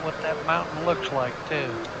about what that mountain looks like,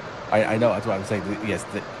 too. I know, that's what I was saying. Yes,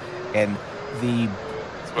 and the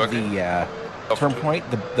turn point,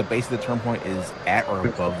 the base of the turn point is at or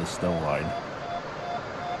above the snow line.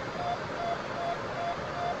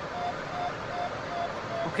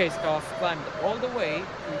 Okay, so I've climbed all the way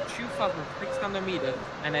to 2,600 meters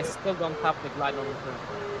and I still don't have the glide on the turn.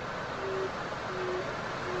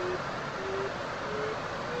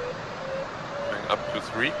 Going up to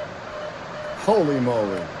 3. Holy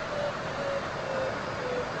moly.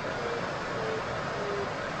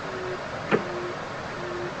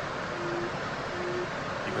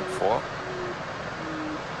 Even 4.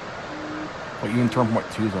 Well, even turn point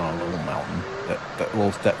 2 is on a little mountain.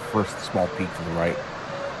 That first small peak to the right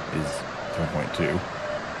is turn point 2.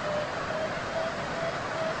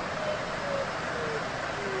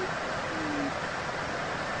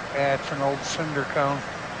 Yeah, it's an old cinder cone.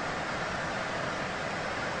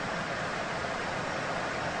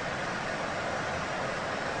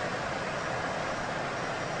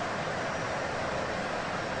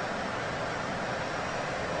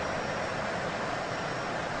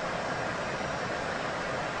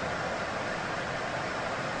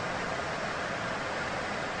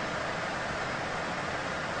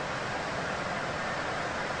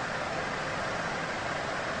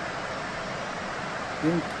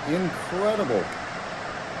 Incredible.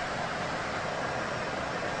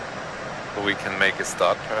 So we can make a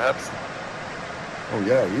start, perhaps. Oh,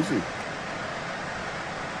 yeah, easy.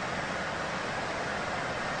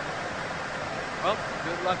 Well,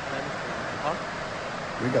 good luck, man. Huh?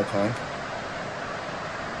 We got time.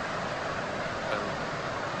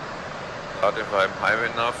 But if I'm high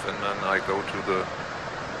enough, and then I go to the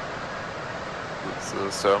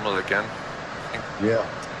thermal again. I think. Yeah.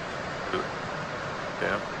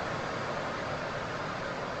 Yeah.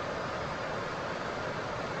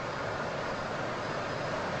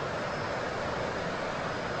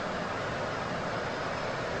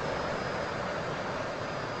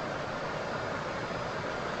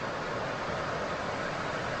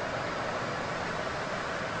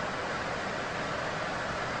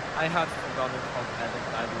 I had forgotten how bad the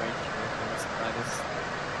glide ratio was. That is.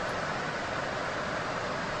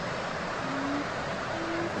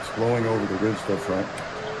 It's blowing over the ridge still front.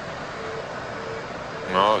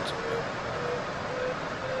 No, it's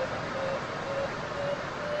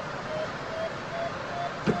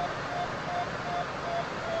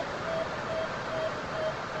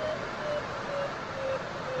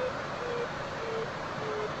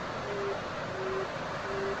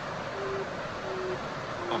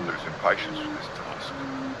I'm losing patience with this task.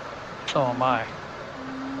 So am I.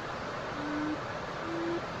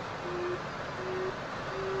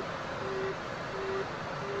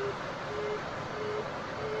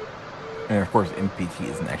 And of course, MPT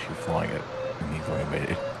isn't actually flying it, and he's only made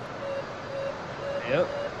it. Yep.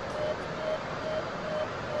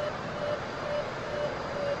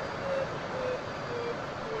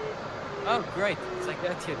 Oh, great. It's like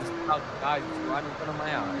that here. This cloud guy is right in front of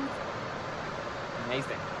my eyes.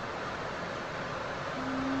 Amazing.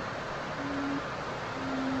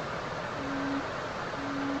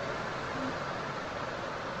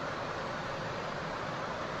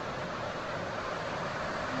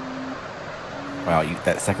 Wow,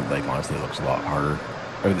 that second leg honestly looks a lot harder.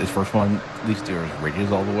 I mean, this first one, at least there's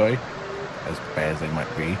ridges all the way, as bad as they might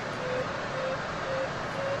be.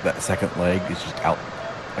 That second leg is just out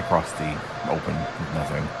across the open with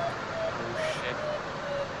nothing. Oh, shit.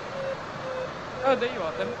 Oh, there you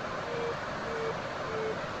are, then.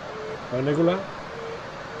 Hi, Nicola.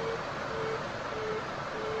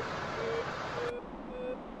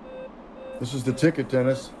 This is the ticket,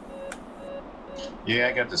 Dennis. Yeah,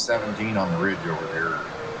 I got the 17 on the ridge over there.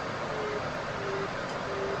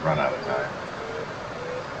 Run out of time.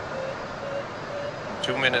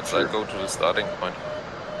 2 minutes, I go to the starting point.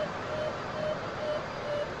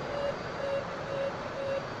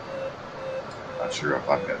 Not sure if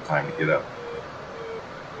I've got time to get up.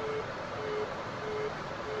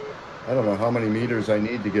 I don't know how many meters I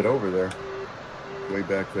need to get over there. Way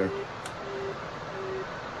back there.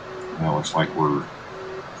 Now looks like we're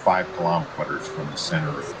 5 kilometers from the center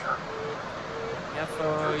of the turn. Yeah,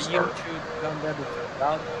 so you should come there to check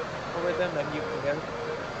out over them, then you can get it.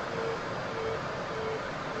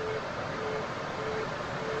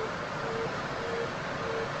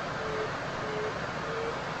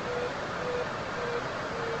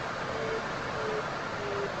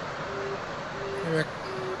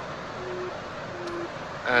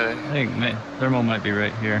 I think thermal might be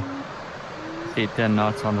right here. See 10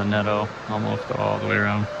 knots on the netto, almost all the way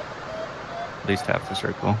around. At least half the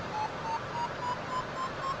circle.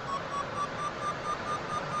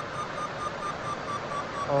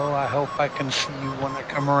 Oh, I hope I can see you when I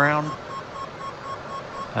come around.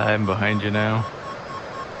 I'm behind you now.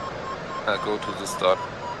 I go to the start.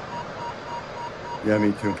 Yeah,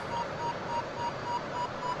 me too.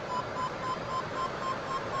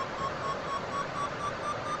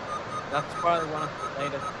 That's probably one of the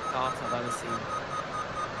latest thoughts I've ever seen.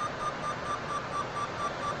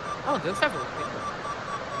 Oh, there's several people.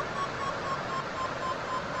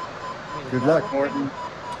 Good luck, Morton.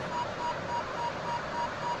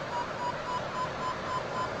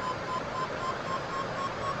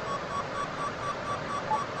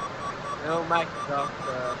 No, Mike,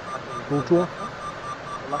 Full tour.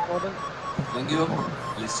 Good luck, Morton. Thank you.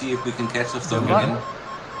 Let's see if we can catch the storm Good luck. again.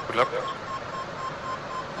 Good luck.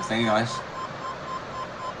 Thank you, guys.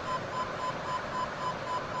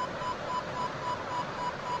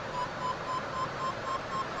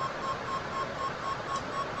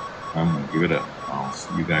 I'm gonna give it up. I'll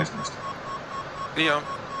see you guys next time. See ya.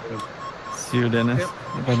 See you, Dennis. Yep.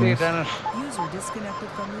 Bye, See you, Dennis. Dennis. User disconnected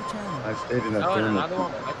from your channel. I stayed in that Oh, and thermal. another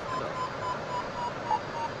one. Right.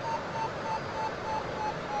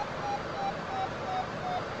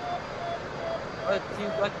 Well, it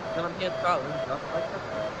seems like it's gonna be a challenge, just like that.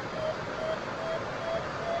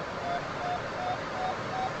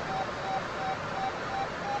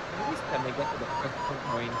 At least can they get to the first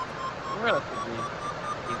point relatively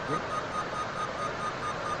easily.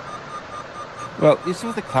 Well, you see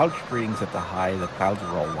with the cloud readings at the high, the clouds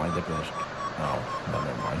were all lined up in a... Oh, no,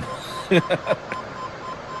 never mind.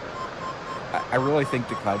 I really think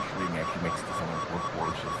the cloud reading actually makes the someone's work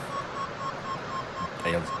worse. I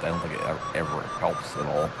don't think it ever helps at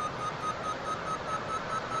all.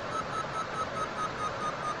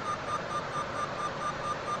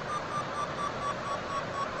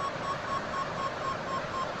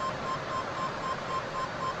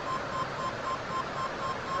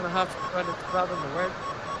 Gonna have to try to grab in the work.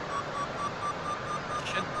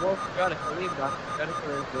 Should work together, I believe that together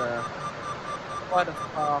is quite a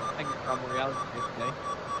far thing from reality today.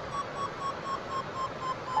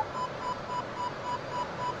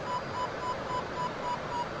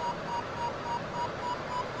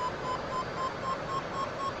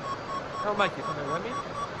 Oh, Mike, you coming with me?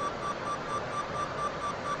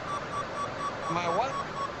 Am I what?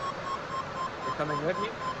 You're coming with me?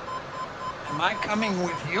 Am I coming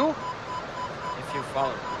with you? If you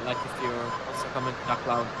follow, like if you're also coming to that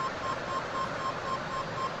cloud.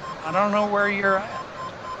 I don't know where you're at.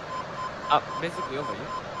 Basically over here.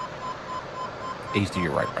 He's to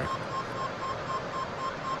your right, Mike.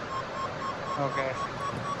 Okay.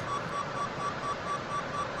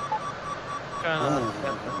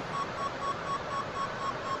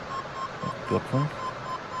 Good plan.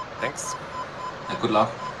 Thanks. Good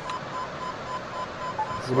luck.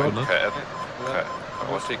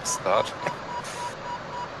 Chaotic start.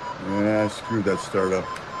 Yeah, I screwed that startup.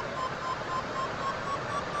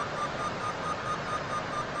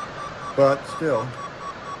 But still,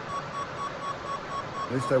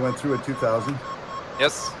 at least I went through at 2,000.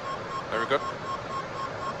 Yes, very good.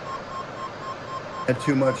 Had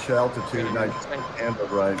too much altitude and I just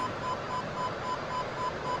handled right.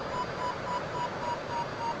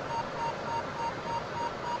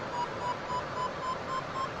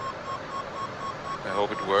 I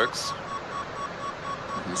hope it works.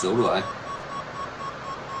 So do I.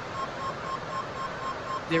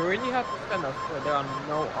 They really have to stand up where there are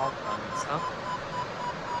no off planets, huh?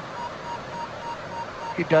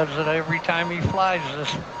 He does it every time he flies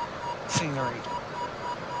this scenery.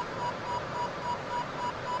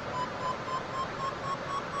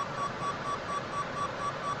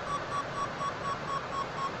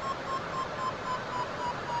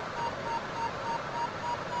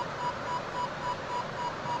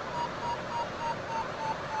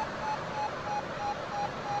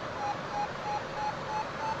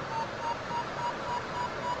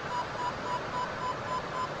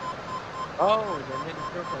 Oh, they made it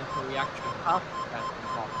different so we actually have to stand on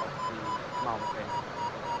top of the mountain.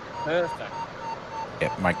 Perfect. Yeah,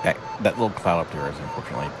 Mike, that little cloud up there is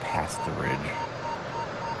unfortunately past the ridge.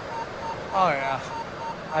 Oh yeah,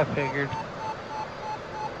 I figured.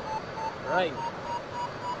 Right.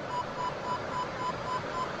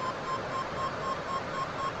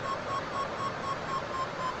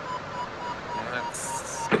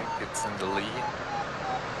 It's in the lead.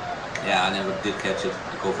 Yeah, I never did catch it.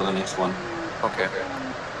 I go for the next one. Okay.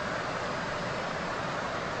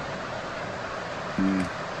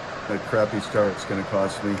 That crappy start's gonna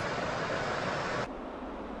cost me.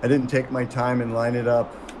 I didn't take my time and line it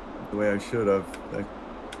up the way I should have. That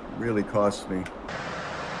really cost me.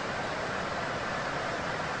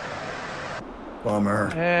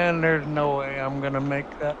 Bummer. And there's no way I'm gonna make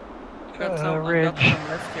that Got some ridge.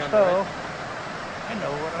 lefty on the So right. I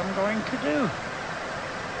know what I'm going to do.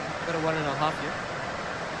 Got a 1.5 here.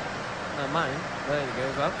 Not mine. There it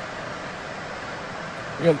goes up.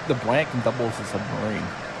 You know, the blank doubles the submarine.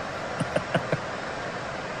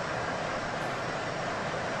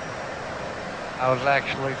 I was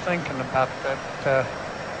actually thinking about that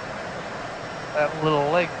that little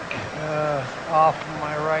lake off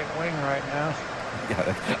my right wing right now.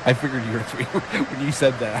 Yeah, I figured you were when you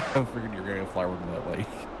said that. I figured you were going to fly over to that lake.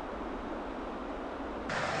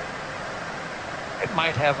 It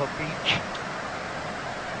might have a beach,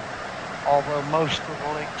 although most of the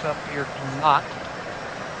lakes up here do not.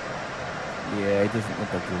 Yeah, it doesn't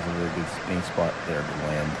look like there's a really good any spot there to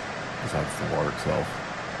land besides the water itself.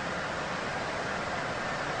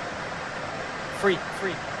 Free.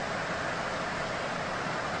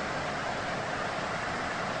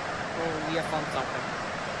 Oh, we have found something.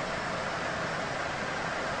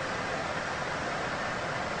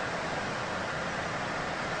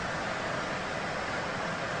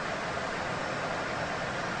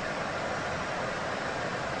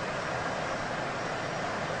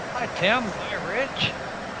 Hi Tim, hi Rich.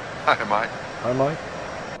 Hi, Mike. Hi, Mike.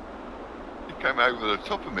 You came over the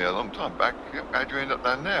top of me a long time back. How'd you end up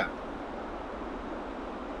down there?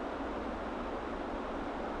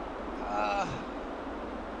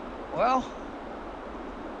 Well,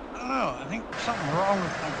 I don't know. I think something's wrong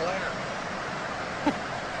with my glider.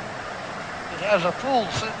 It has a fool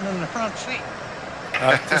sitting in the front seat.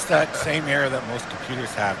 Just that same error that most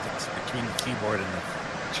computers have that's between the keyboard and the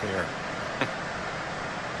chair.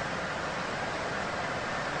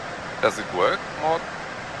 Does it work, Maud?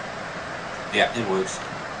 Yeah, it works.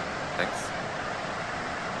 Thanks.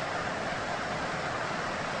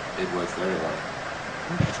 It works very well.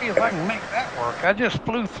 Let's see if I can make that work. I just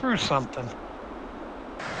flew through something.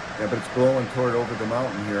 Yeah, but it's blowing toward over the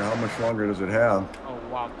mountain here. How much longer does it have? Oh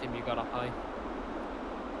wow, Tim, you got a high.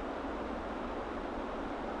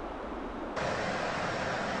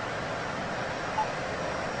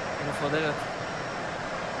 For that.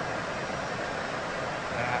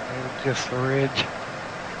 It was just the ridge.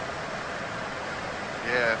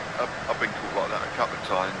 Yeah, I've been caught like that a couple of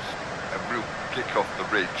times. A real kick off the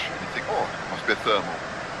ridge, and you think, oh, it must be a thermal.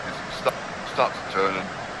 It starts to turn and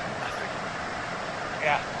nothing.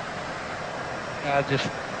 Yeah. Yeah,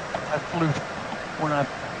 when I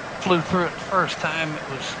flew through it the first time, it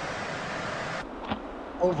was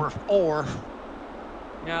over 4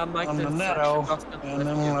 Yeah, Mike on the did netto, section of and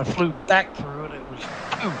then when I flew back through it, it was 2 on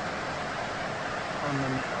the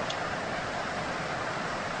netto.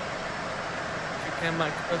 If you can,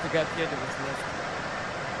 Mike, supposed to get here, there was left.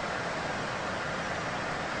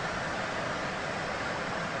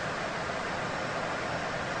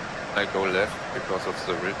 I go left because of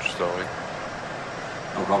the ridge, sorry.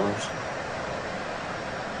 No problems.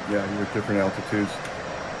 Yeah, you're at different altitudes.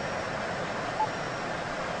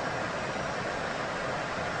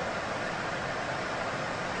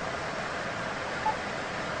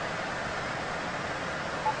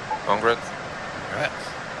 Congrats. Congrats.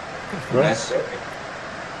 Congrats.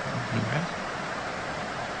 Congrats.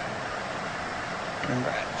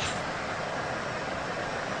 Congrats.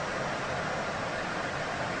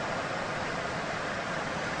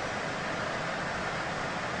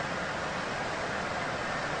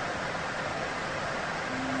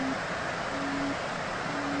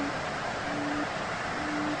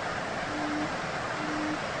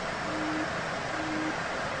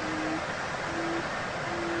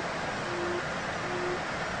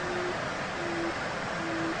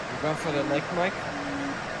 Going for the lake, Mike?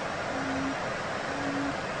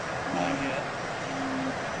 Not yet.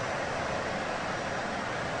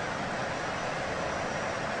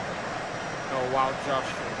 Oh wow, Josh,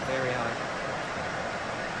 you're very high.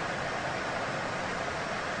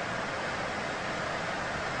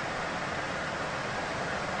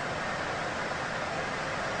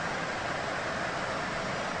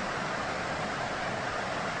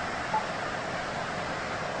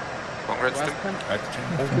 Congrats, Tim. Congrats, Tim.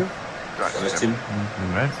 Thank you. Congrats, Tim.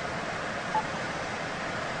 Congrats.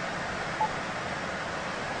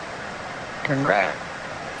 Congrats.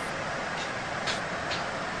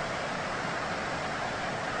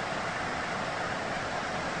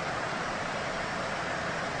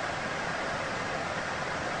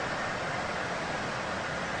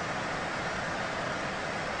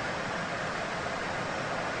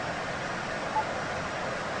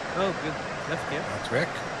 Oh, good. That's good. That's Rick.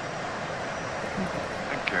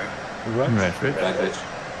 Thank you. Congrats, Rich. Congrats, Rich.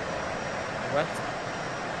 What?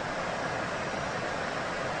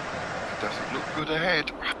 Does it look good ahead?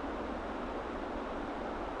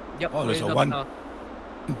 Yep. Oh, there's way a up one now.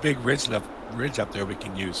 big ridge up there we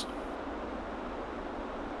can use.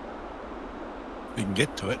 We can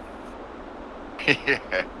get to it.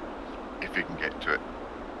 Yeah, if you can get to it.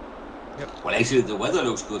 Well, actually, the weather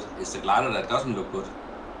looks good. It's the glider that doesn't look good.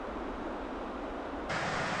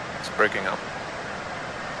 It's breaking up.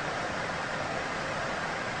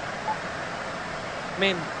 I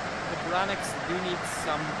mean, the Blanics do need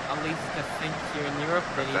some, at least I think here in Europe,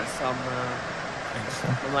 they need some,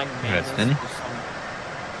 like Congrats, maintenance Denny. or some,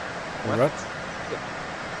 Congrats.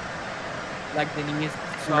 like they need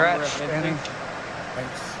some Congrats, revenue. Danny.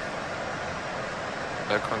 Thanks.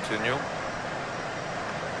 I continue.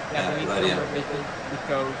 Yeah, they need good some idea. revision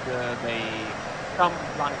because some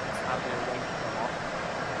Blanics have their wings come off.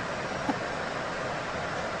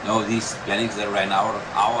 No, these plannings that ran out of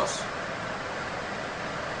hours.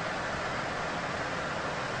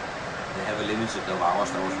 They have a limit of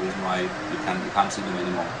hours. That was the reason why you can't see them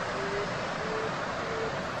anymore.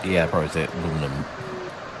 Yeah, probably say aluminum.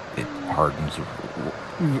 It hardens.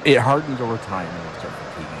 It hardens over time and it'll start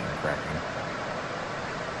fatiguing and cracking.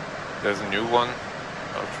 There's a new one.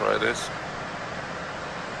 I'll try this.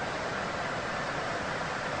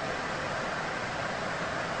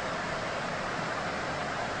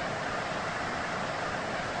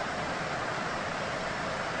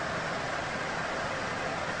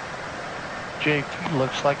 JP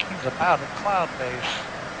looks like he's about at cloud base.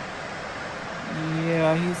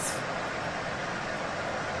 Yeah, he's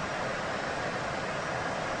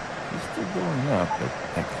still going up, but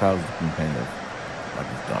that cloud's looking kind of like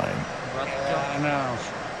it's dying. Yeah, I know.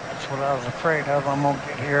 That's what I was afraid of. I'm gonna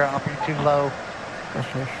get here. I'll be too low. That's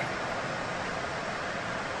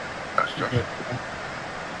Josh.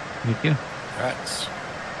 Thank you. Congrats.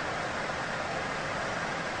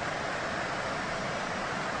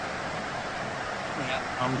 Yeah,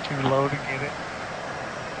 I'm too low to get it.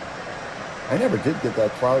 I never did get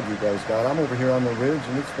that cloud you guys got. I'm over here on the ridge,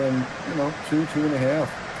 and it's been, 2.5.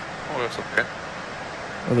 Oh, that's okay.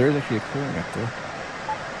 Oh, there is actually a clearing up there.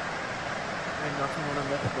 Ain't nothing on the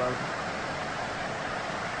left road.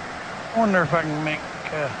 I wonder if I can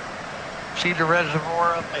see the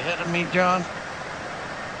reservoir up ahead of me, John.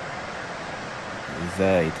 is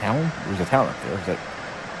a town? There's a town up there. Is that?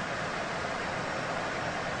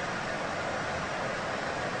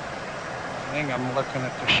 I think I'm looking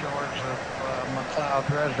at the shores of McLeod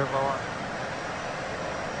Reservoir.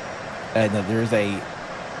 And there's a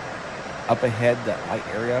up ahead. That light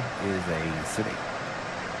area is a city.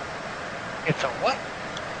 It's a what?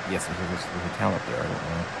 Yes, there's a town up there. I don't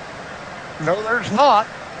know. No, there's not.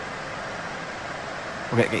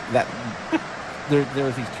 Okay, that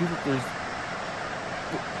there's these two.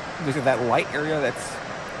 There's that light area that's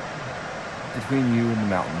between you and the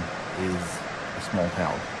mountain is a small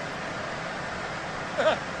town.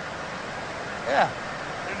 Yeah,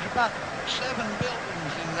 there's about 7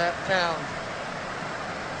 buildings in that town.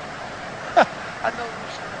 I know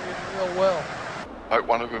this area real well. Like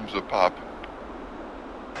one of them's a pub.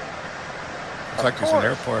 Looks like there's an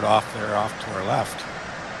airport off there, off to our left.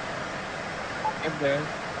 If there.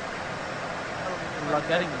 I'm not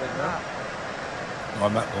getting there, no? No,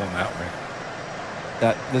 I'm not going that way.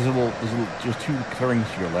 There's two clearings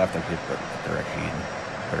to your left, I think, but they're actually in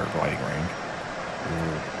better gliding range.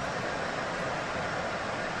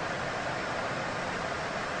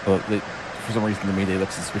 But for some reason to me, they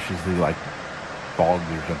look suspiciously like bogs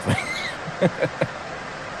or something.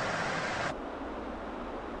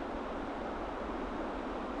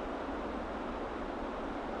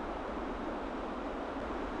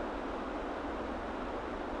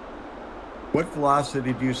 What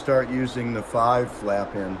velocity do you start using the 5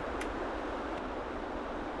 flap in?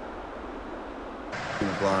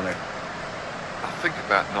 Blonic. I think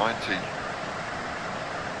about 90.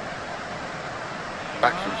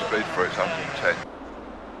 Maximum speed for it's 110.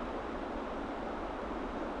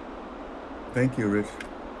 Thank you, Rich.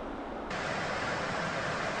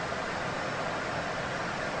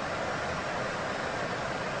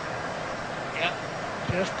 Yeah,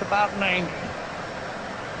 just about 90.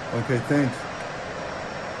 Okay, thanks.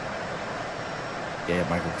 Yeah,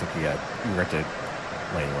 Michael took you. You were at the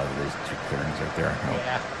lane one of those 2 clearings right there. Oh.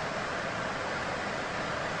 Yeah.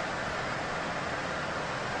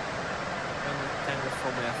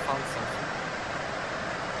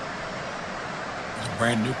 There's a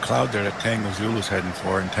brand new cloud there that Tango Zulu's heading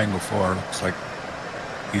for, and Tango 4 looks like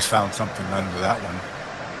he's found something under that one.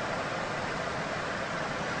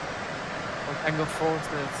 Well, Tango 4 is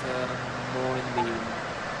more in the...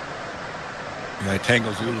 Yeah,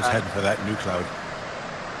 Tango Zulu's heading for that new cloud.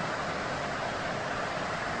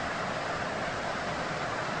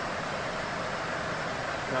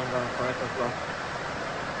 I'm going for it as well.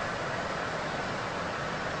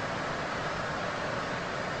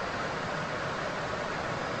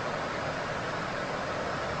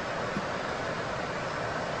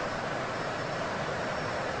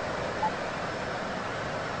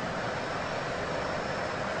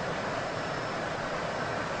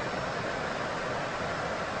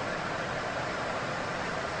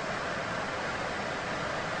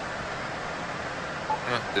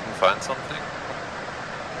 Didn't find something?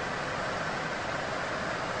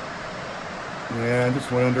 Yeah, I just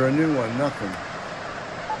went under a new one. Nothing.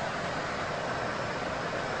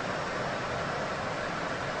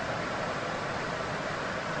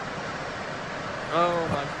 Oh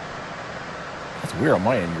my. That's weird on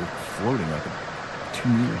my end. You're floating like 2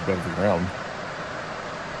 meters above the ground.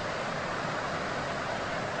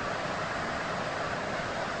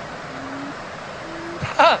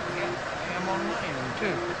 Yeah, I am on my end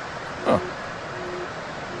too. Huh.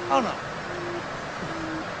 Oh no.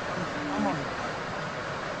 I'm on.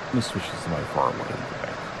 Let me switch this to my farm one and go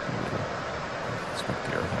back. Inspect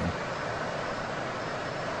the airplane.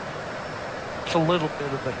 It's a little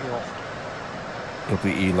bit of a hill. It'll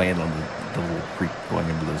be you land on the little creek going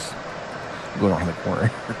into this, going around the corner.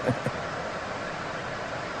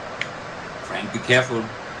 Frank, be careful.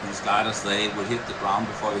 These gliders, they will hit the ground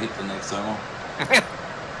before you hit the next thermal.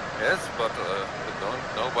 Yes, but I don't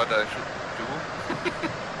know what I should do.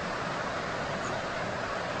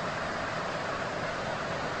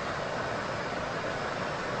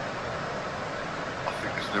 I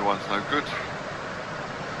think this new one's no good.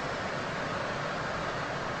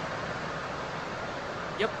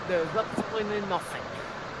 Yep, there's absolutely nothing.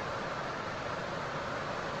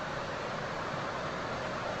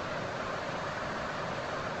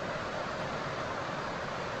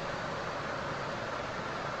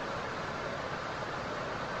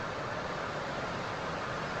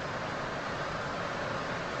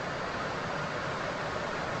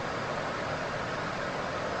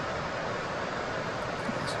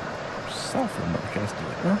 South of Northcast,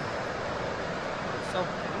 huh? So,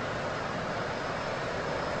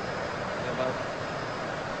 about,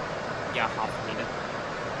 yeah, half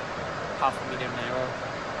a meter narrow.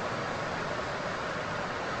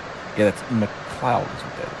 Yeah, that's McLeod is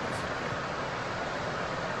what that is.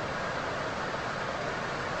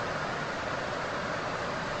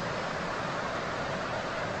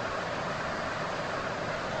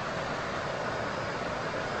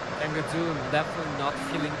 Tango 2 definitely not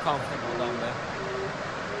feeling comfortable down there.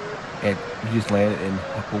 And you just landed in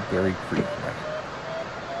Huckleberry Creek, right?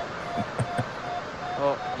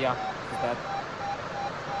 Oh, yeah, that.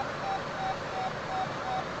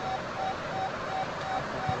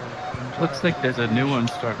 Looks like there's a new one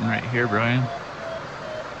starting right here, Brian.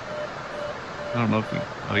 I don't know if you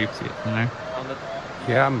see it from there.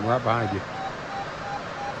 Yeah, I'm right behind you.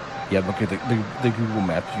 Yeah, look at the Google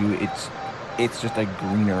Maps view. It's just a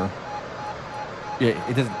greener. Yeah,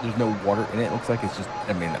 it doesn't. There's no water in it. It looks like it's just.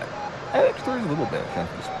 I mean, there's a little bit of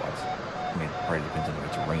few spots. I mean, it probably depends on if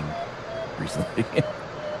it's rained recently.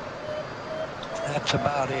 That's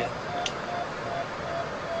about it.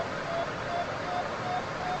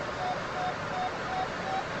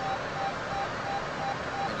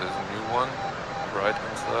 There's a new one, right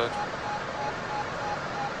hand side.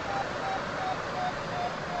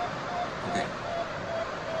 Okay.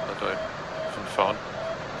 That I haven't found.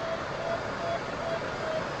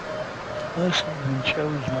 This even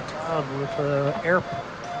shows McLeod with airport.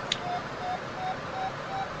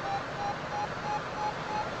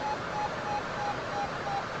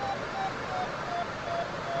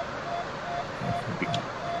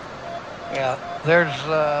 Yeah,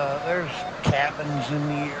 there's cabins in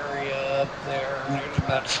the area up there, and there's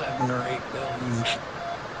about 7 or 8 buildings.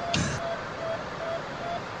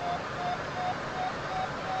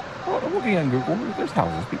 Well, I'm looking on Google. There's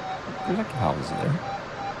houses. There's like houses there.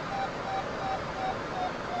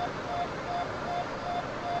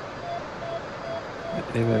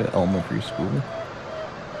 They have an elementary school.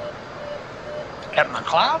 At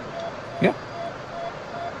McLeod? Yeah.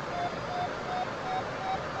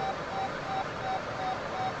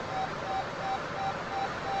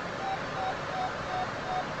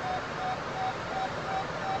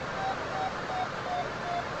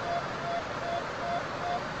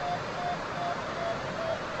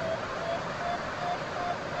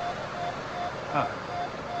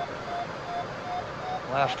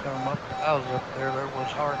 Last time I was up there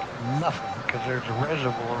was hardly nothing because there's a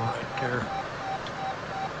reservoir right there.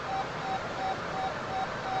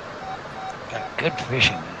 Got good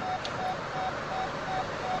fishing in it.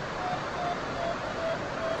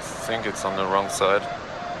 I think it's on the wrong side.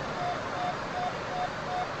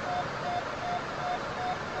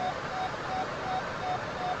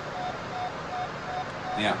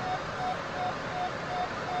 Yeah.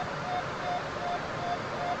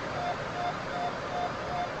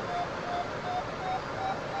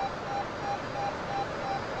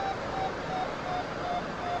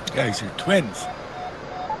 Guys, you're twins.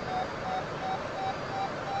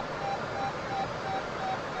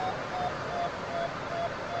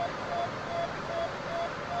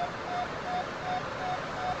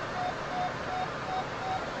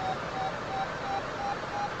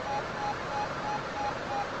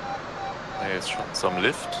 There's some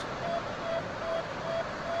lift.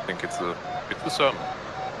 I think it's a thermal.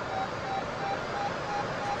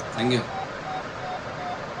 Thank you.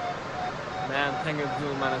 Man, Tango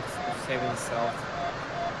 2 managed to save himself.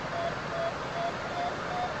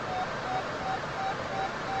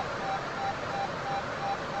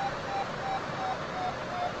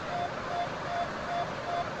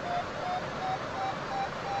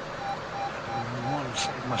 I don't want to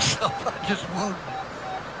save myself. I just wanted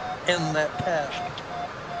to end that task.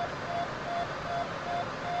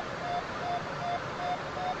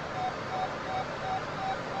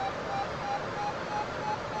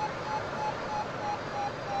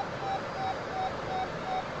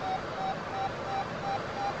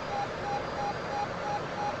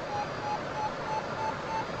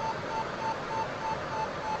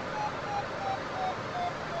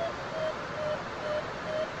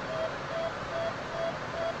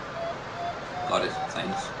 Got it.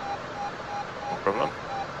 Thanks. No problem.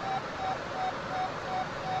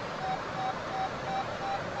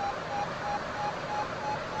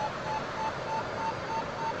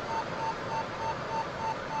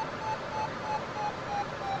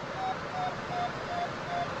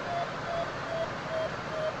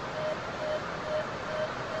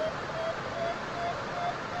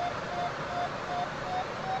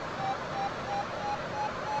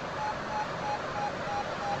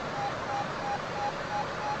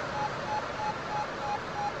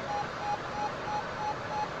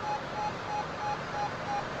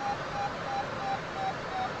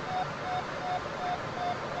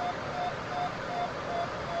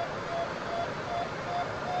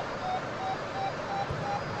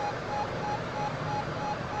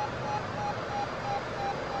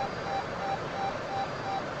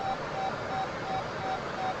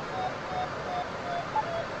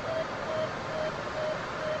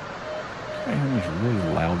 I have these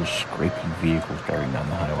really loud, scrapey vehicles driving down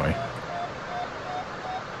the highway.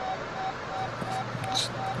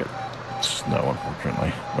 It's snow,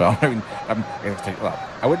 unfortunately. Well, I mean,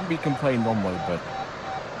 I wouldn't be complaining normally, but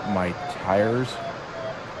my tires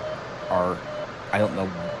are, I don't know,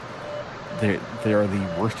 they're the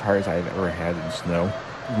worst tires I've ever had in snow.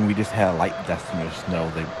 When we just had a light dusting of snow,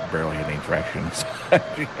 they barely had any traction. So I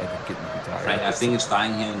actually had to get new tires. Frank, I think it's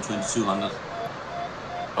dying here in 2200.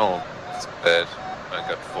 Oh, it's bad. I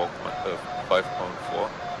got 5.4.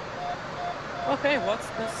 Okay, what's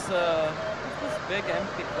this big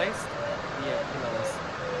empty place? Yeah,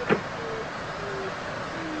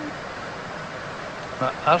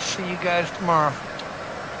 I'll see you guys tomorrow.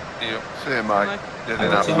 Yeah. See you, Mike.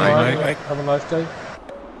 Have a nice day.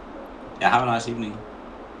 Yeah, have a nice evening.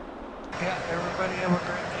 Yeah, everybody have a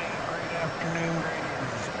great day, great afternoon, great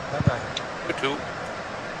evening. Bye-bye. You too.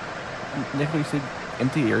 Nick, you said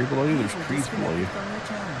empty area below you? There's trees below you.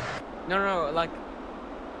 No, like,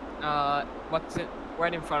 what's it?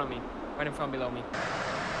 Right in front of me. Right in front below me.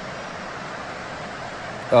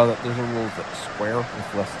 Oh, there's a little square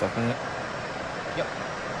with less stuff in it? Yep.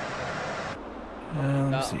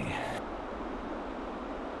 Let's see.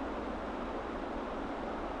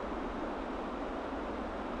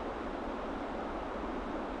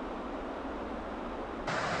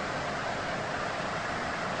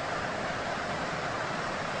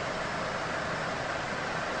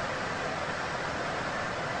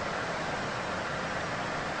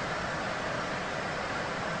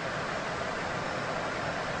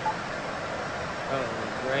 Oh,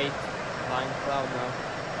 great. Flying cloud now.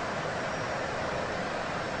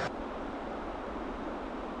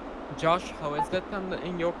 Josh, how is that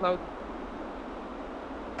in your cloud?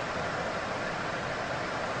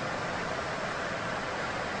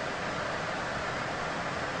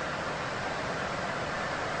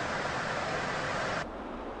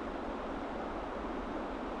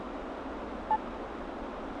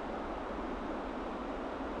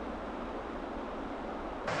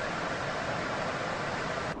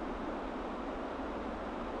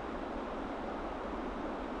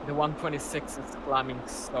 The 126 is climbing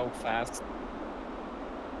so fast.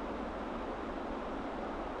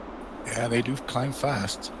 Yeah, they do climb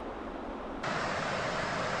fast.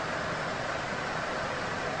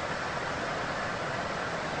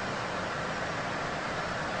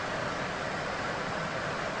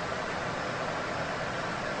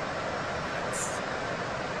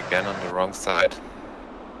 Again on the wrong side.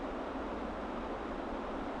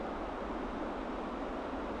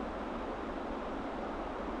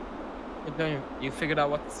 You figured out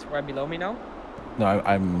what's right below me now? No,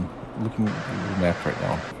 I'm looking at the map right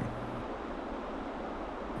now.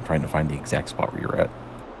 I'm trying to find the exact spot where you're at.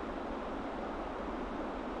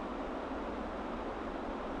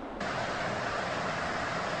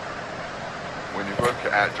 When you work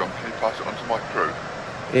it out, John, can you pass it on to my crew?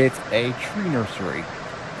 It's a tree nursery.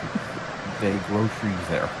 They grow trees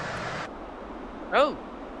there. Oh!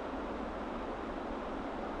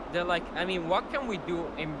 They're like, I mean, what can we do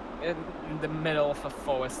in the middle of a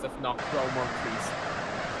forest if not grow more trees?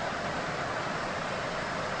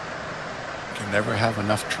 You can never have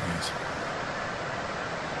enough trees.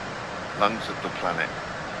 Lungs of the planet.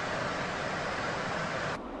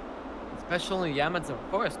 Especially the Amazon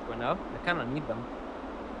forest, you know? They kind of need them.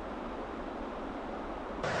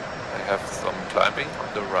 I have some climbing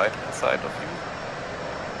on the right hand side of you.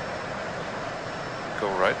 Go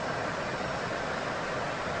right.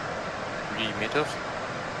 3 meters.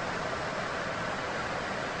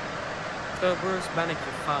 So Bruce, Bannock,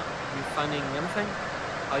 you finding anything?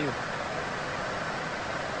 How are you?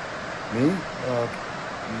 Me?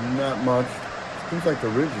 Not much. Seems like the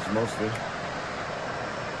ridges mostly.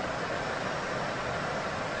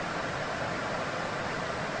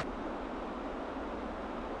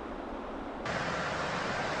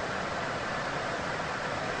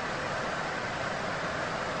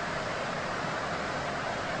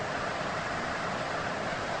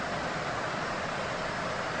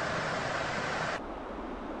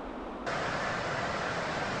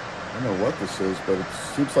 I don't know what this is, but it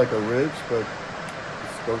seems like a ridge, but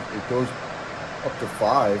it goes up to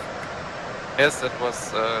 5. Yes, that was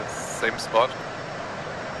same spot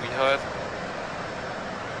we had,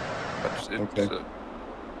 but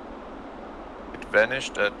it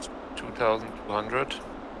vanished at 2,200.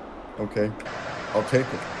 Okay, I'll take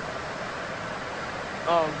it.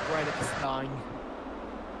 Oh, great, it's dying.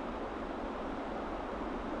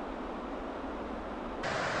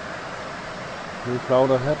 Blue cloud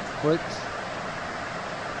ahead, Bricks.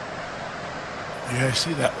 Yeah, I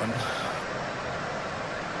see that one.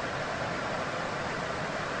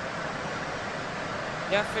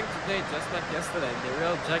 Yeah, I think today, just like yesterday, the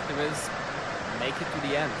real objective is make it to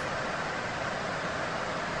the end.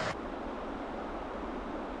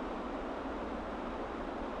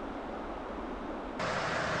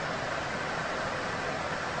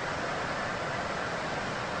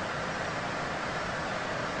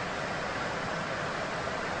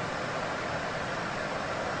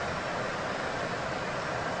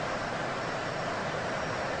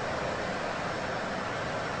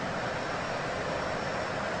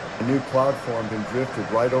 A new cloud formed and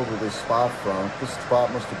drifted right over this spot front. This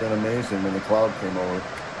spot must have been amazing when the cloud came over.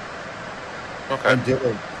 Okay. I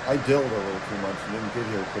dilled a little too much and didn't get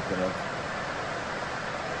here quick enough.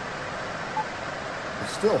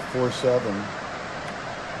 It's still 4-7.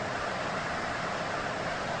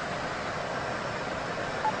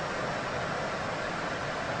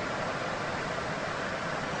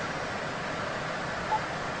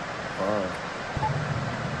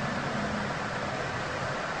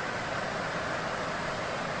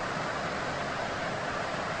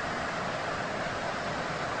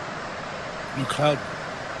 New cloud.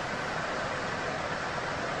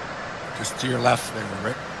 Just to your left there,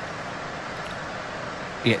 Rick.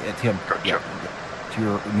 Yeah, Tim. Yeah.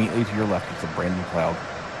 Immediately to your left, it's a brand new cloud.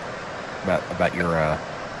 About your.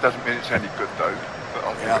 Doesn't mean it's any good though. But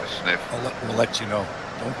I'll give it a sniff. We'll let you know.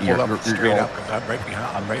 Don't pull up straight up because I'm right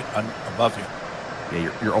behind. I'm right above you.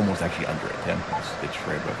 Yeah, you're almost actually under it, Tim. It's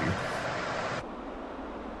straight above you.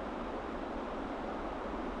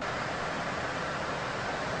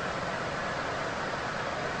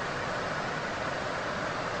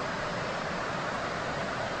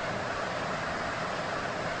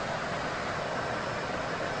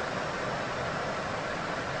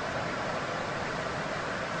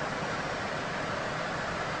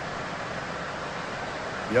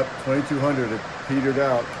 Yep, 2200. It petered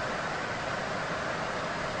out.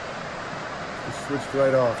 Just switched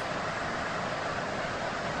right off.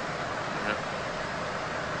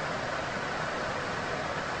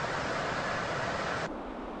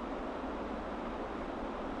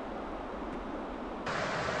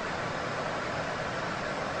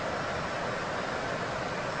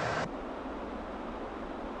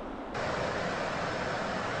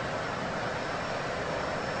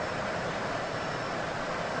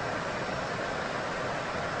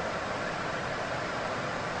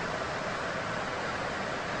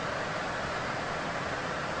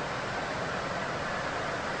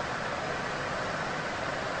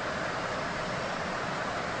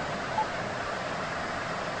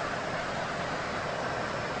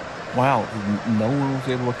 Wow, no one was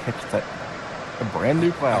able to catch that. A brand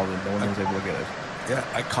new cloud, and no one was able to get it. Yeah,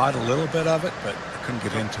 I caught a little bit of it, but I couldn't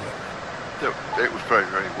get into it. It was very,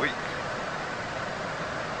 very weak.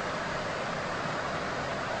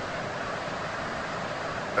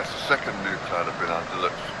 That's the second new cloud I've been under.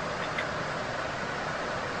 Looks weak.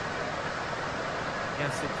 Yeah,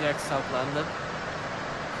 CPX outlanded.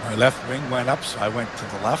 My left wing went up, so I went to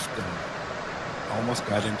the left and almost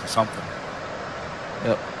got into something.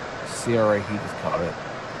 Yep. CRA, he just caught it.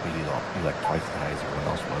 But he's like twice as high as everyone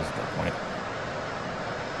else was at that point.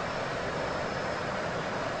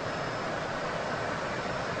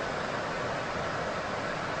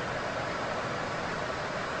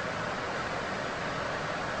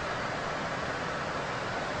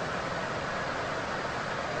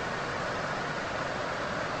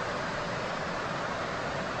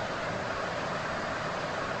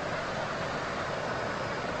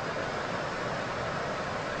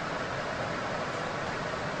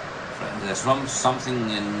 There's something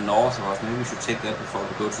in north of us. Maybe we should take that before we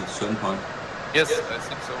go to the turn point. Yes, I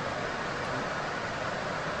think so.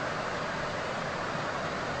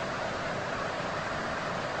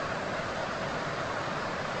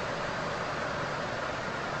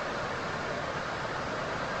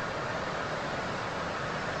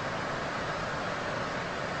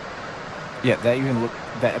 Yeah,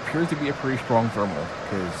 that appears to be a pretty strong thermal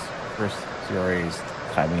because first CRA is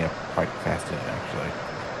timing up quite fast in it actually.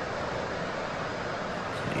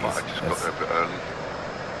 Jeez, I just got there a bit early.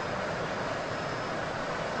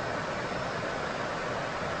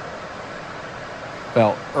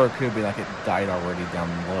 Well, or it could be like it died already down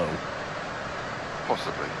low.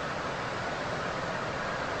 Possibly.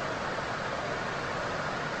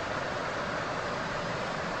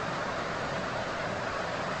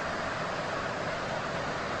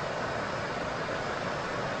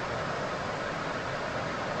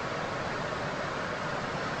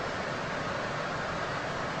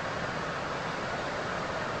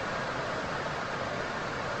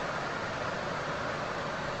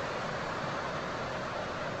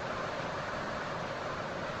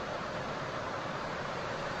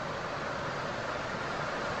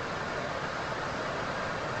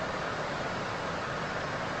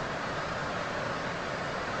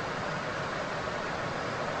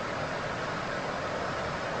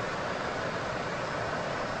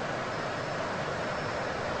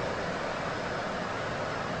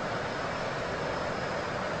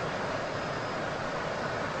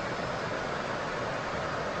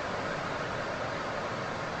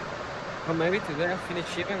 Or maybe today I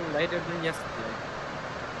finish even later than yesterday.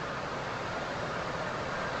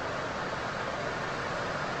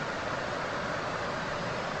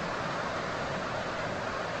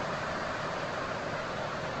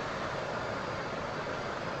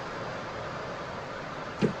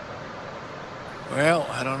 Well,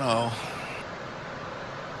 I don't know.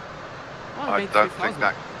 Oh, I don't think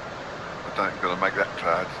I'm going to make that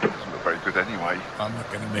cloud. It doesn't look very good anyway. I'm not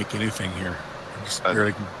going to make anything here. I just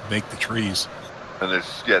barely can make the trees. And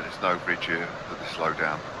there's no bridge here that they slow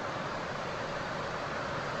down.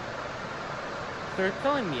 So you're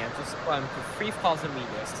telling me I just climbed to 3,000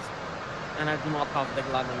 meters and I do not have the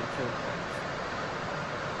glide on the kill point.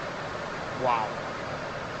 Wow.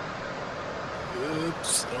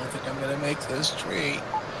 Oops, I don't think I'm going to make this tree.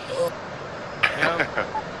 Oh. Yeah.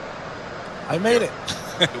 I made it.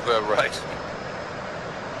 You were right.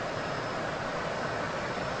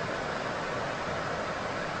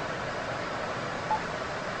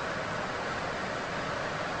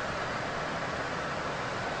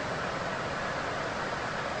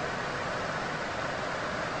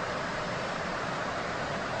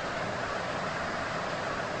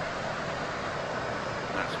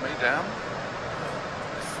 That's me down.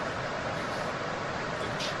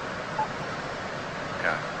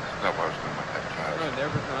 Yeah, there's no way I was going to make that cloud. Oh, there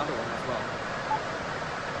was another one as well.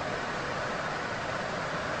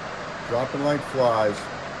 Dropping like flies.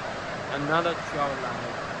 Another 2-hour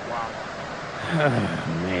landing. Wow.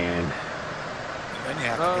 Man. And then you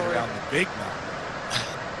have to get around the big mountain.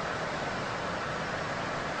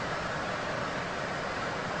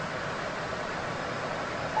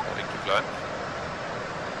 Morning to climb.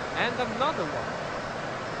 And another one.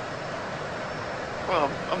 Well,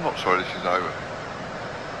 I'm not sorry this is over.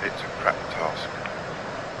 It's a crap task.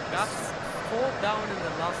 That's 4 down in the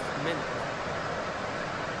last minute.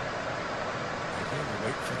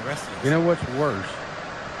 Wait for the rest of You know what's worse?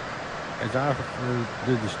 Is I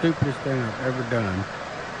did the stupidest thing I've ever done.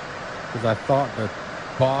 Because I thought the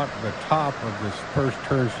top of this first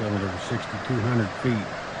turn cylinder was 6,200 feet.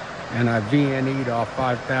 And I VNE'd off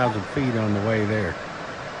 5,000 feet on the way there.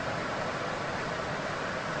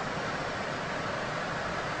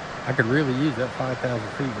 I could really use that 5,000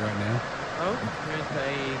 feet right now. Oh, here's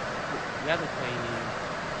the other tiny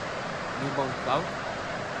newborn cloud.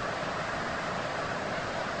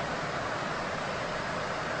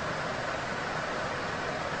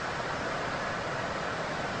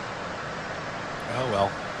 Oh well,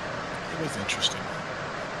 it was interesting.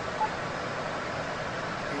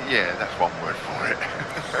 Yeah, that's one word for it.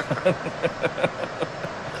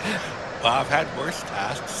 Well, I've had worse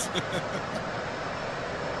tasks.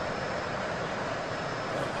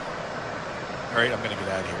 All right, I'm going to get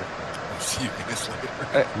out of here. I'll see you guys later.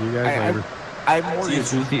 You guys later. I'm more See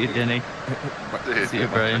you, Denny. See you,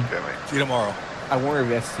 Brian. See you tomorrow. I wonder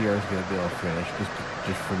if SCR is going to be able to finish,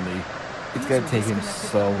 just for me. It's going to take him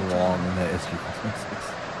so long in that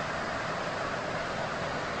SG-6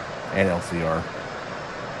 and LCR.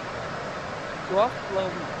 To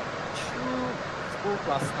upload 2 school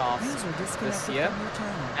class tasks this year,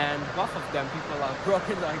 and both of them people are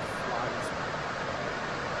broken like flies.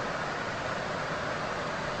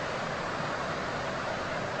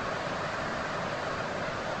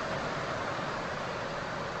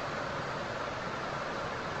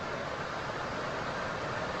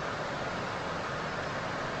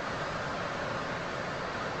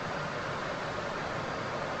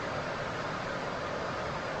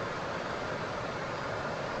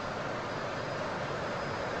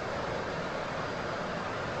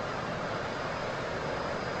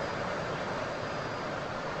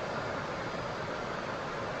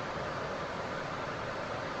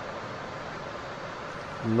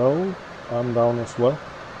 No, I'm down as well.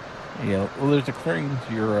 Yeah, well, there's a clearing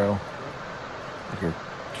to your,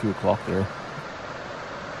 2 o'clock there.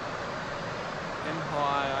 And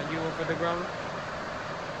why are you over the ground?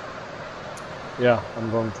 Yeah,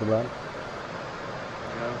 I'm going to that.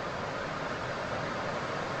 Yeah.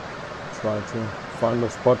 Try to find a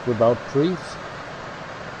spot without trees.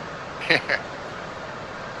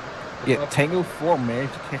 Yeah, Tango 4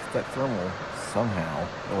 managed to catch that thermal somehow.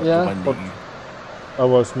 Yeah, but I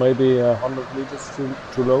was maybe 100 meters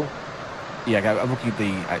too low. Yeah, I'm looking at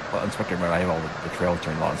the inspector mode. I have all the trails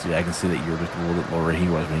turned on, so yeah, I can see that you're just a little bit lower than he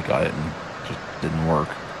was when he got it, and it just didn't work.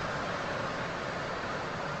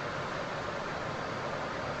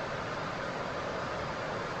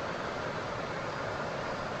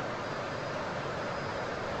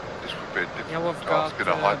 This would be a difficult Yeah, we've got task in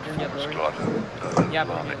a high performance glider. Yeah,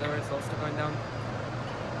 but Lure is also going down.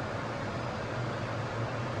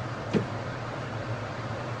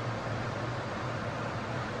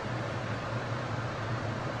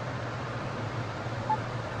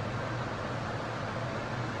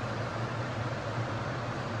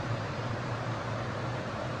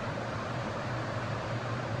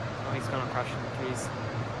 gonna crash in the trees.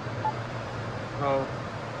 Oh.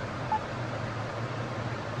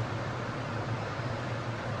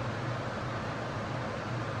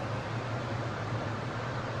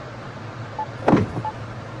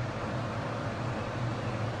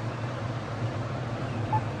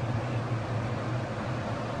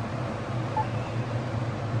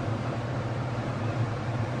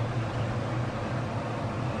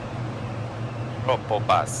 Troppo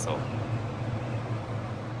basso.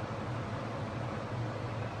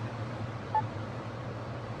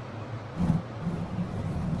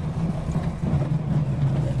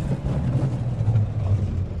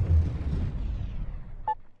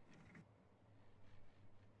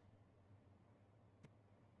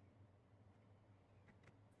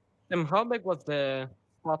 How big was the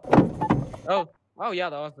spot? Oh yeah,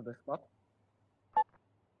 that was the big spot.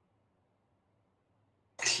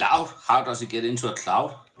 Cloud? How does he get into a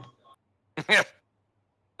cloud?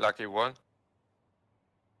 Lucky one.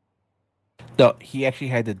 No, he actually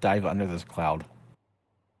had to dive under this cloud.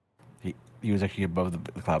 He was actually above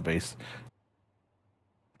the cloud base.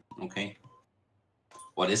 Okay.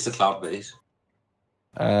 What is the cloud base?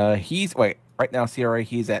 Right now, CRA,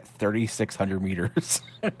 he's at 3,600 meters.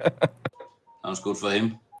 Sounds good for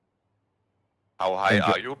him. How high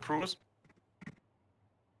are you, Bruce?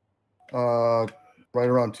 Right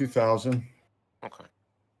around 2,000. Okay.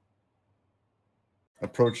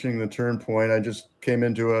 Approaching the turn point. I just came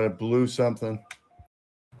into a blue something.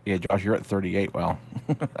 Yeah, Josh, you're at 38. Wow.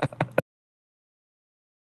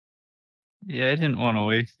 Yeah, I didn't want to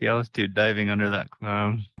waste the altitude diving under that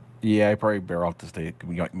cloud. Yeah, I probably bear off to stay.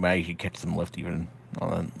 You might actually catch some lift even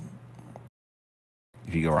on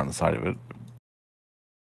if you go around the side of it.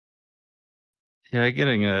 Yeah,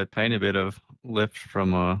 getting a tiny bit of lift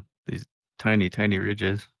from these tiny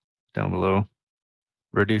ridges down below.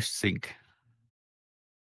 Reduced sink.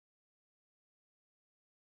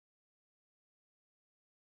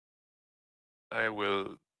 I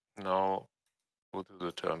will now go to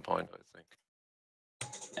the turn point, I think.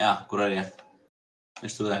 Yeah, good idea.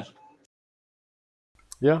 Let's do that.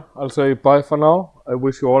 Yeah, I'll say bye for now. I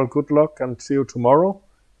wish you all good luck and see you tomorrow.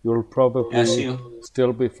 You'll probably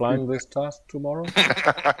still be flying this task tomorrow.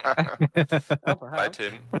 Bye,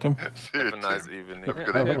 Tim. Bye, Tim. Have a nice evening.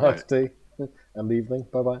 Have a nice day and evening.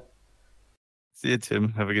 Bye-bye. See you,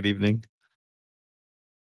 Tim. Have a good evening.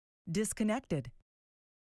 Disconnected.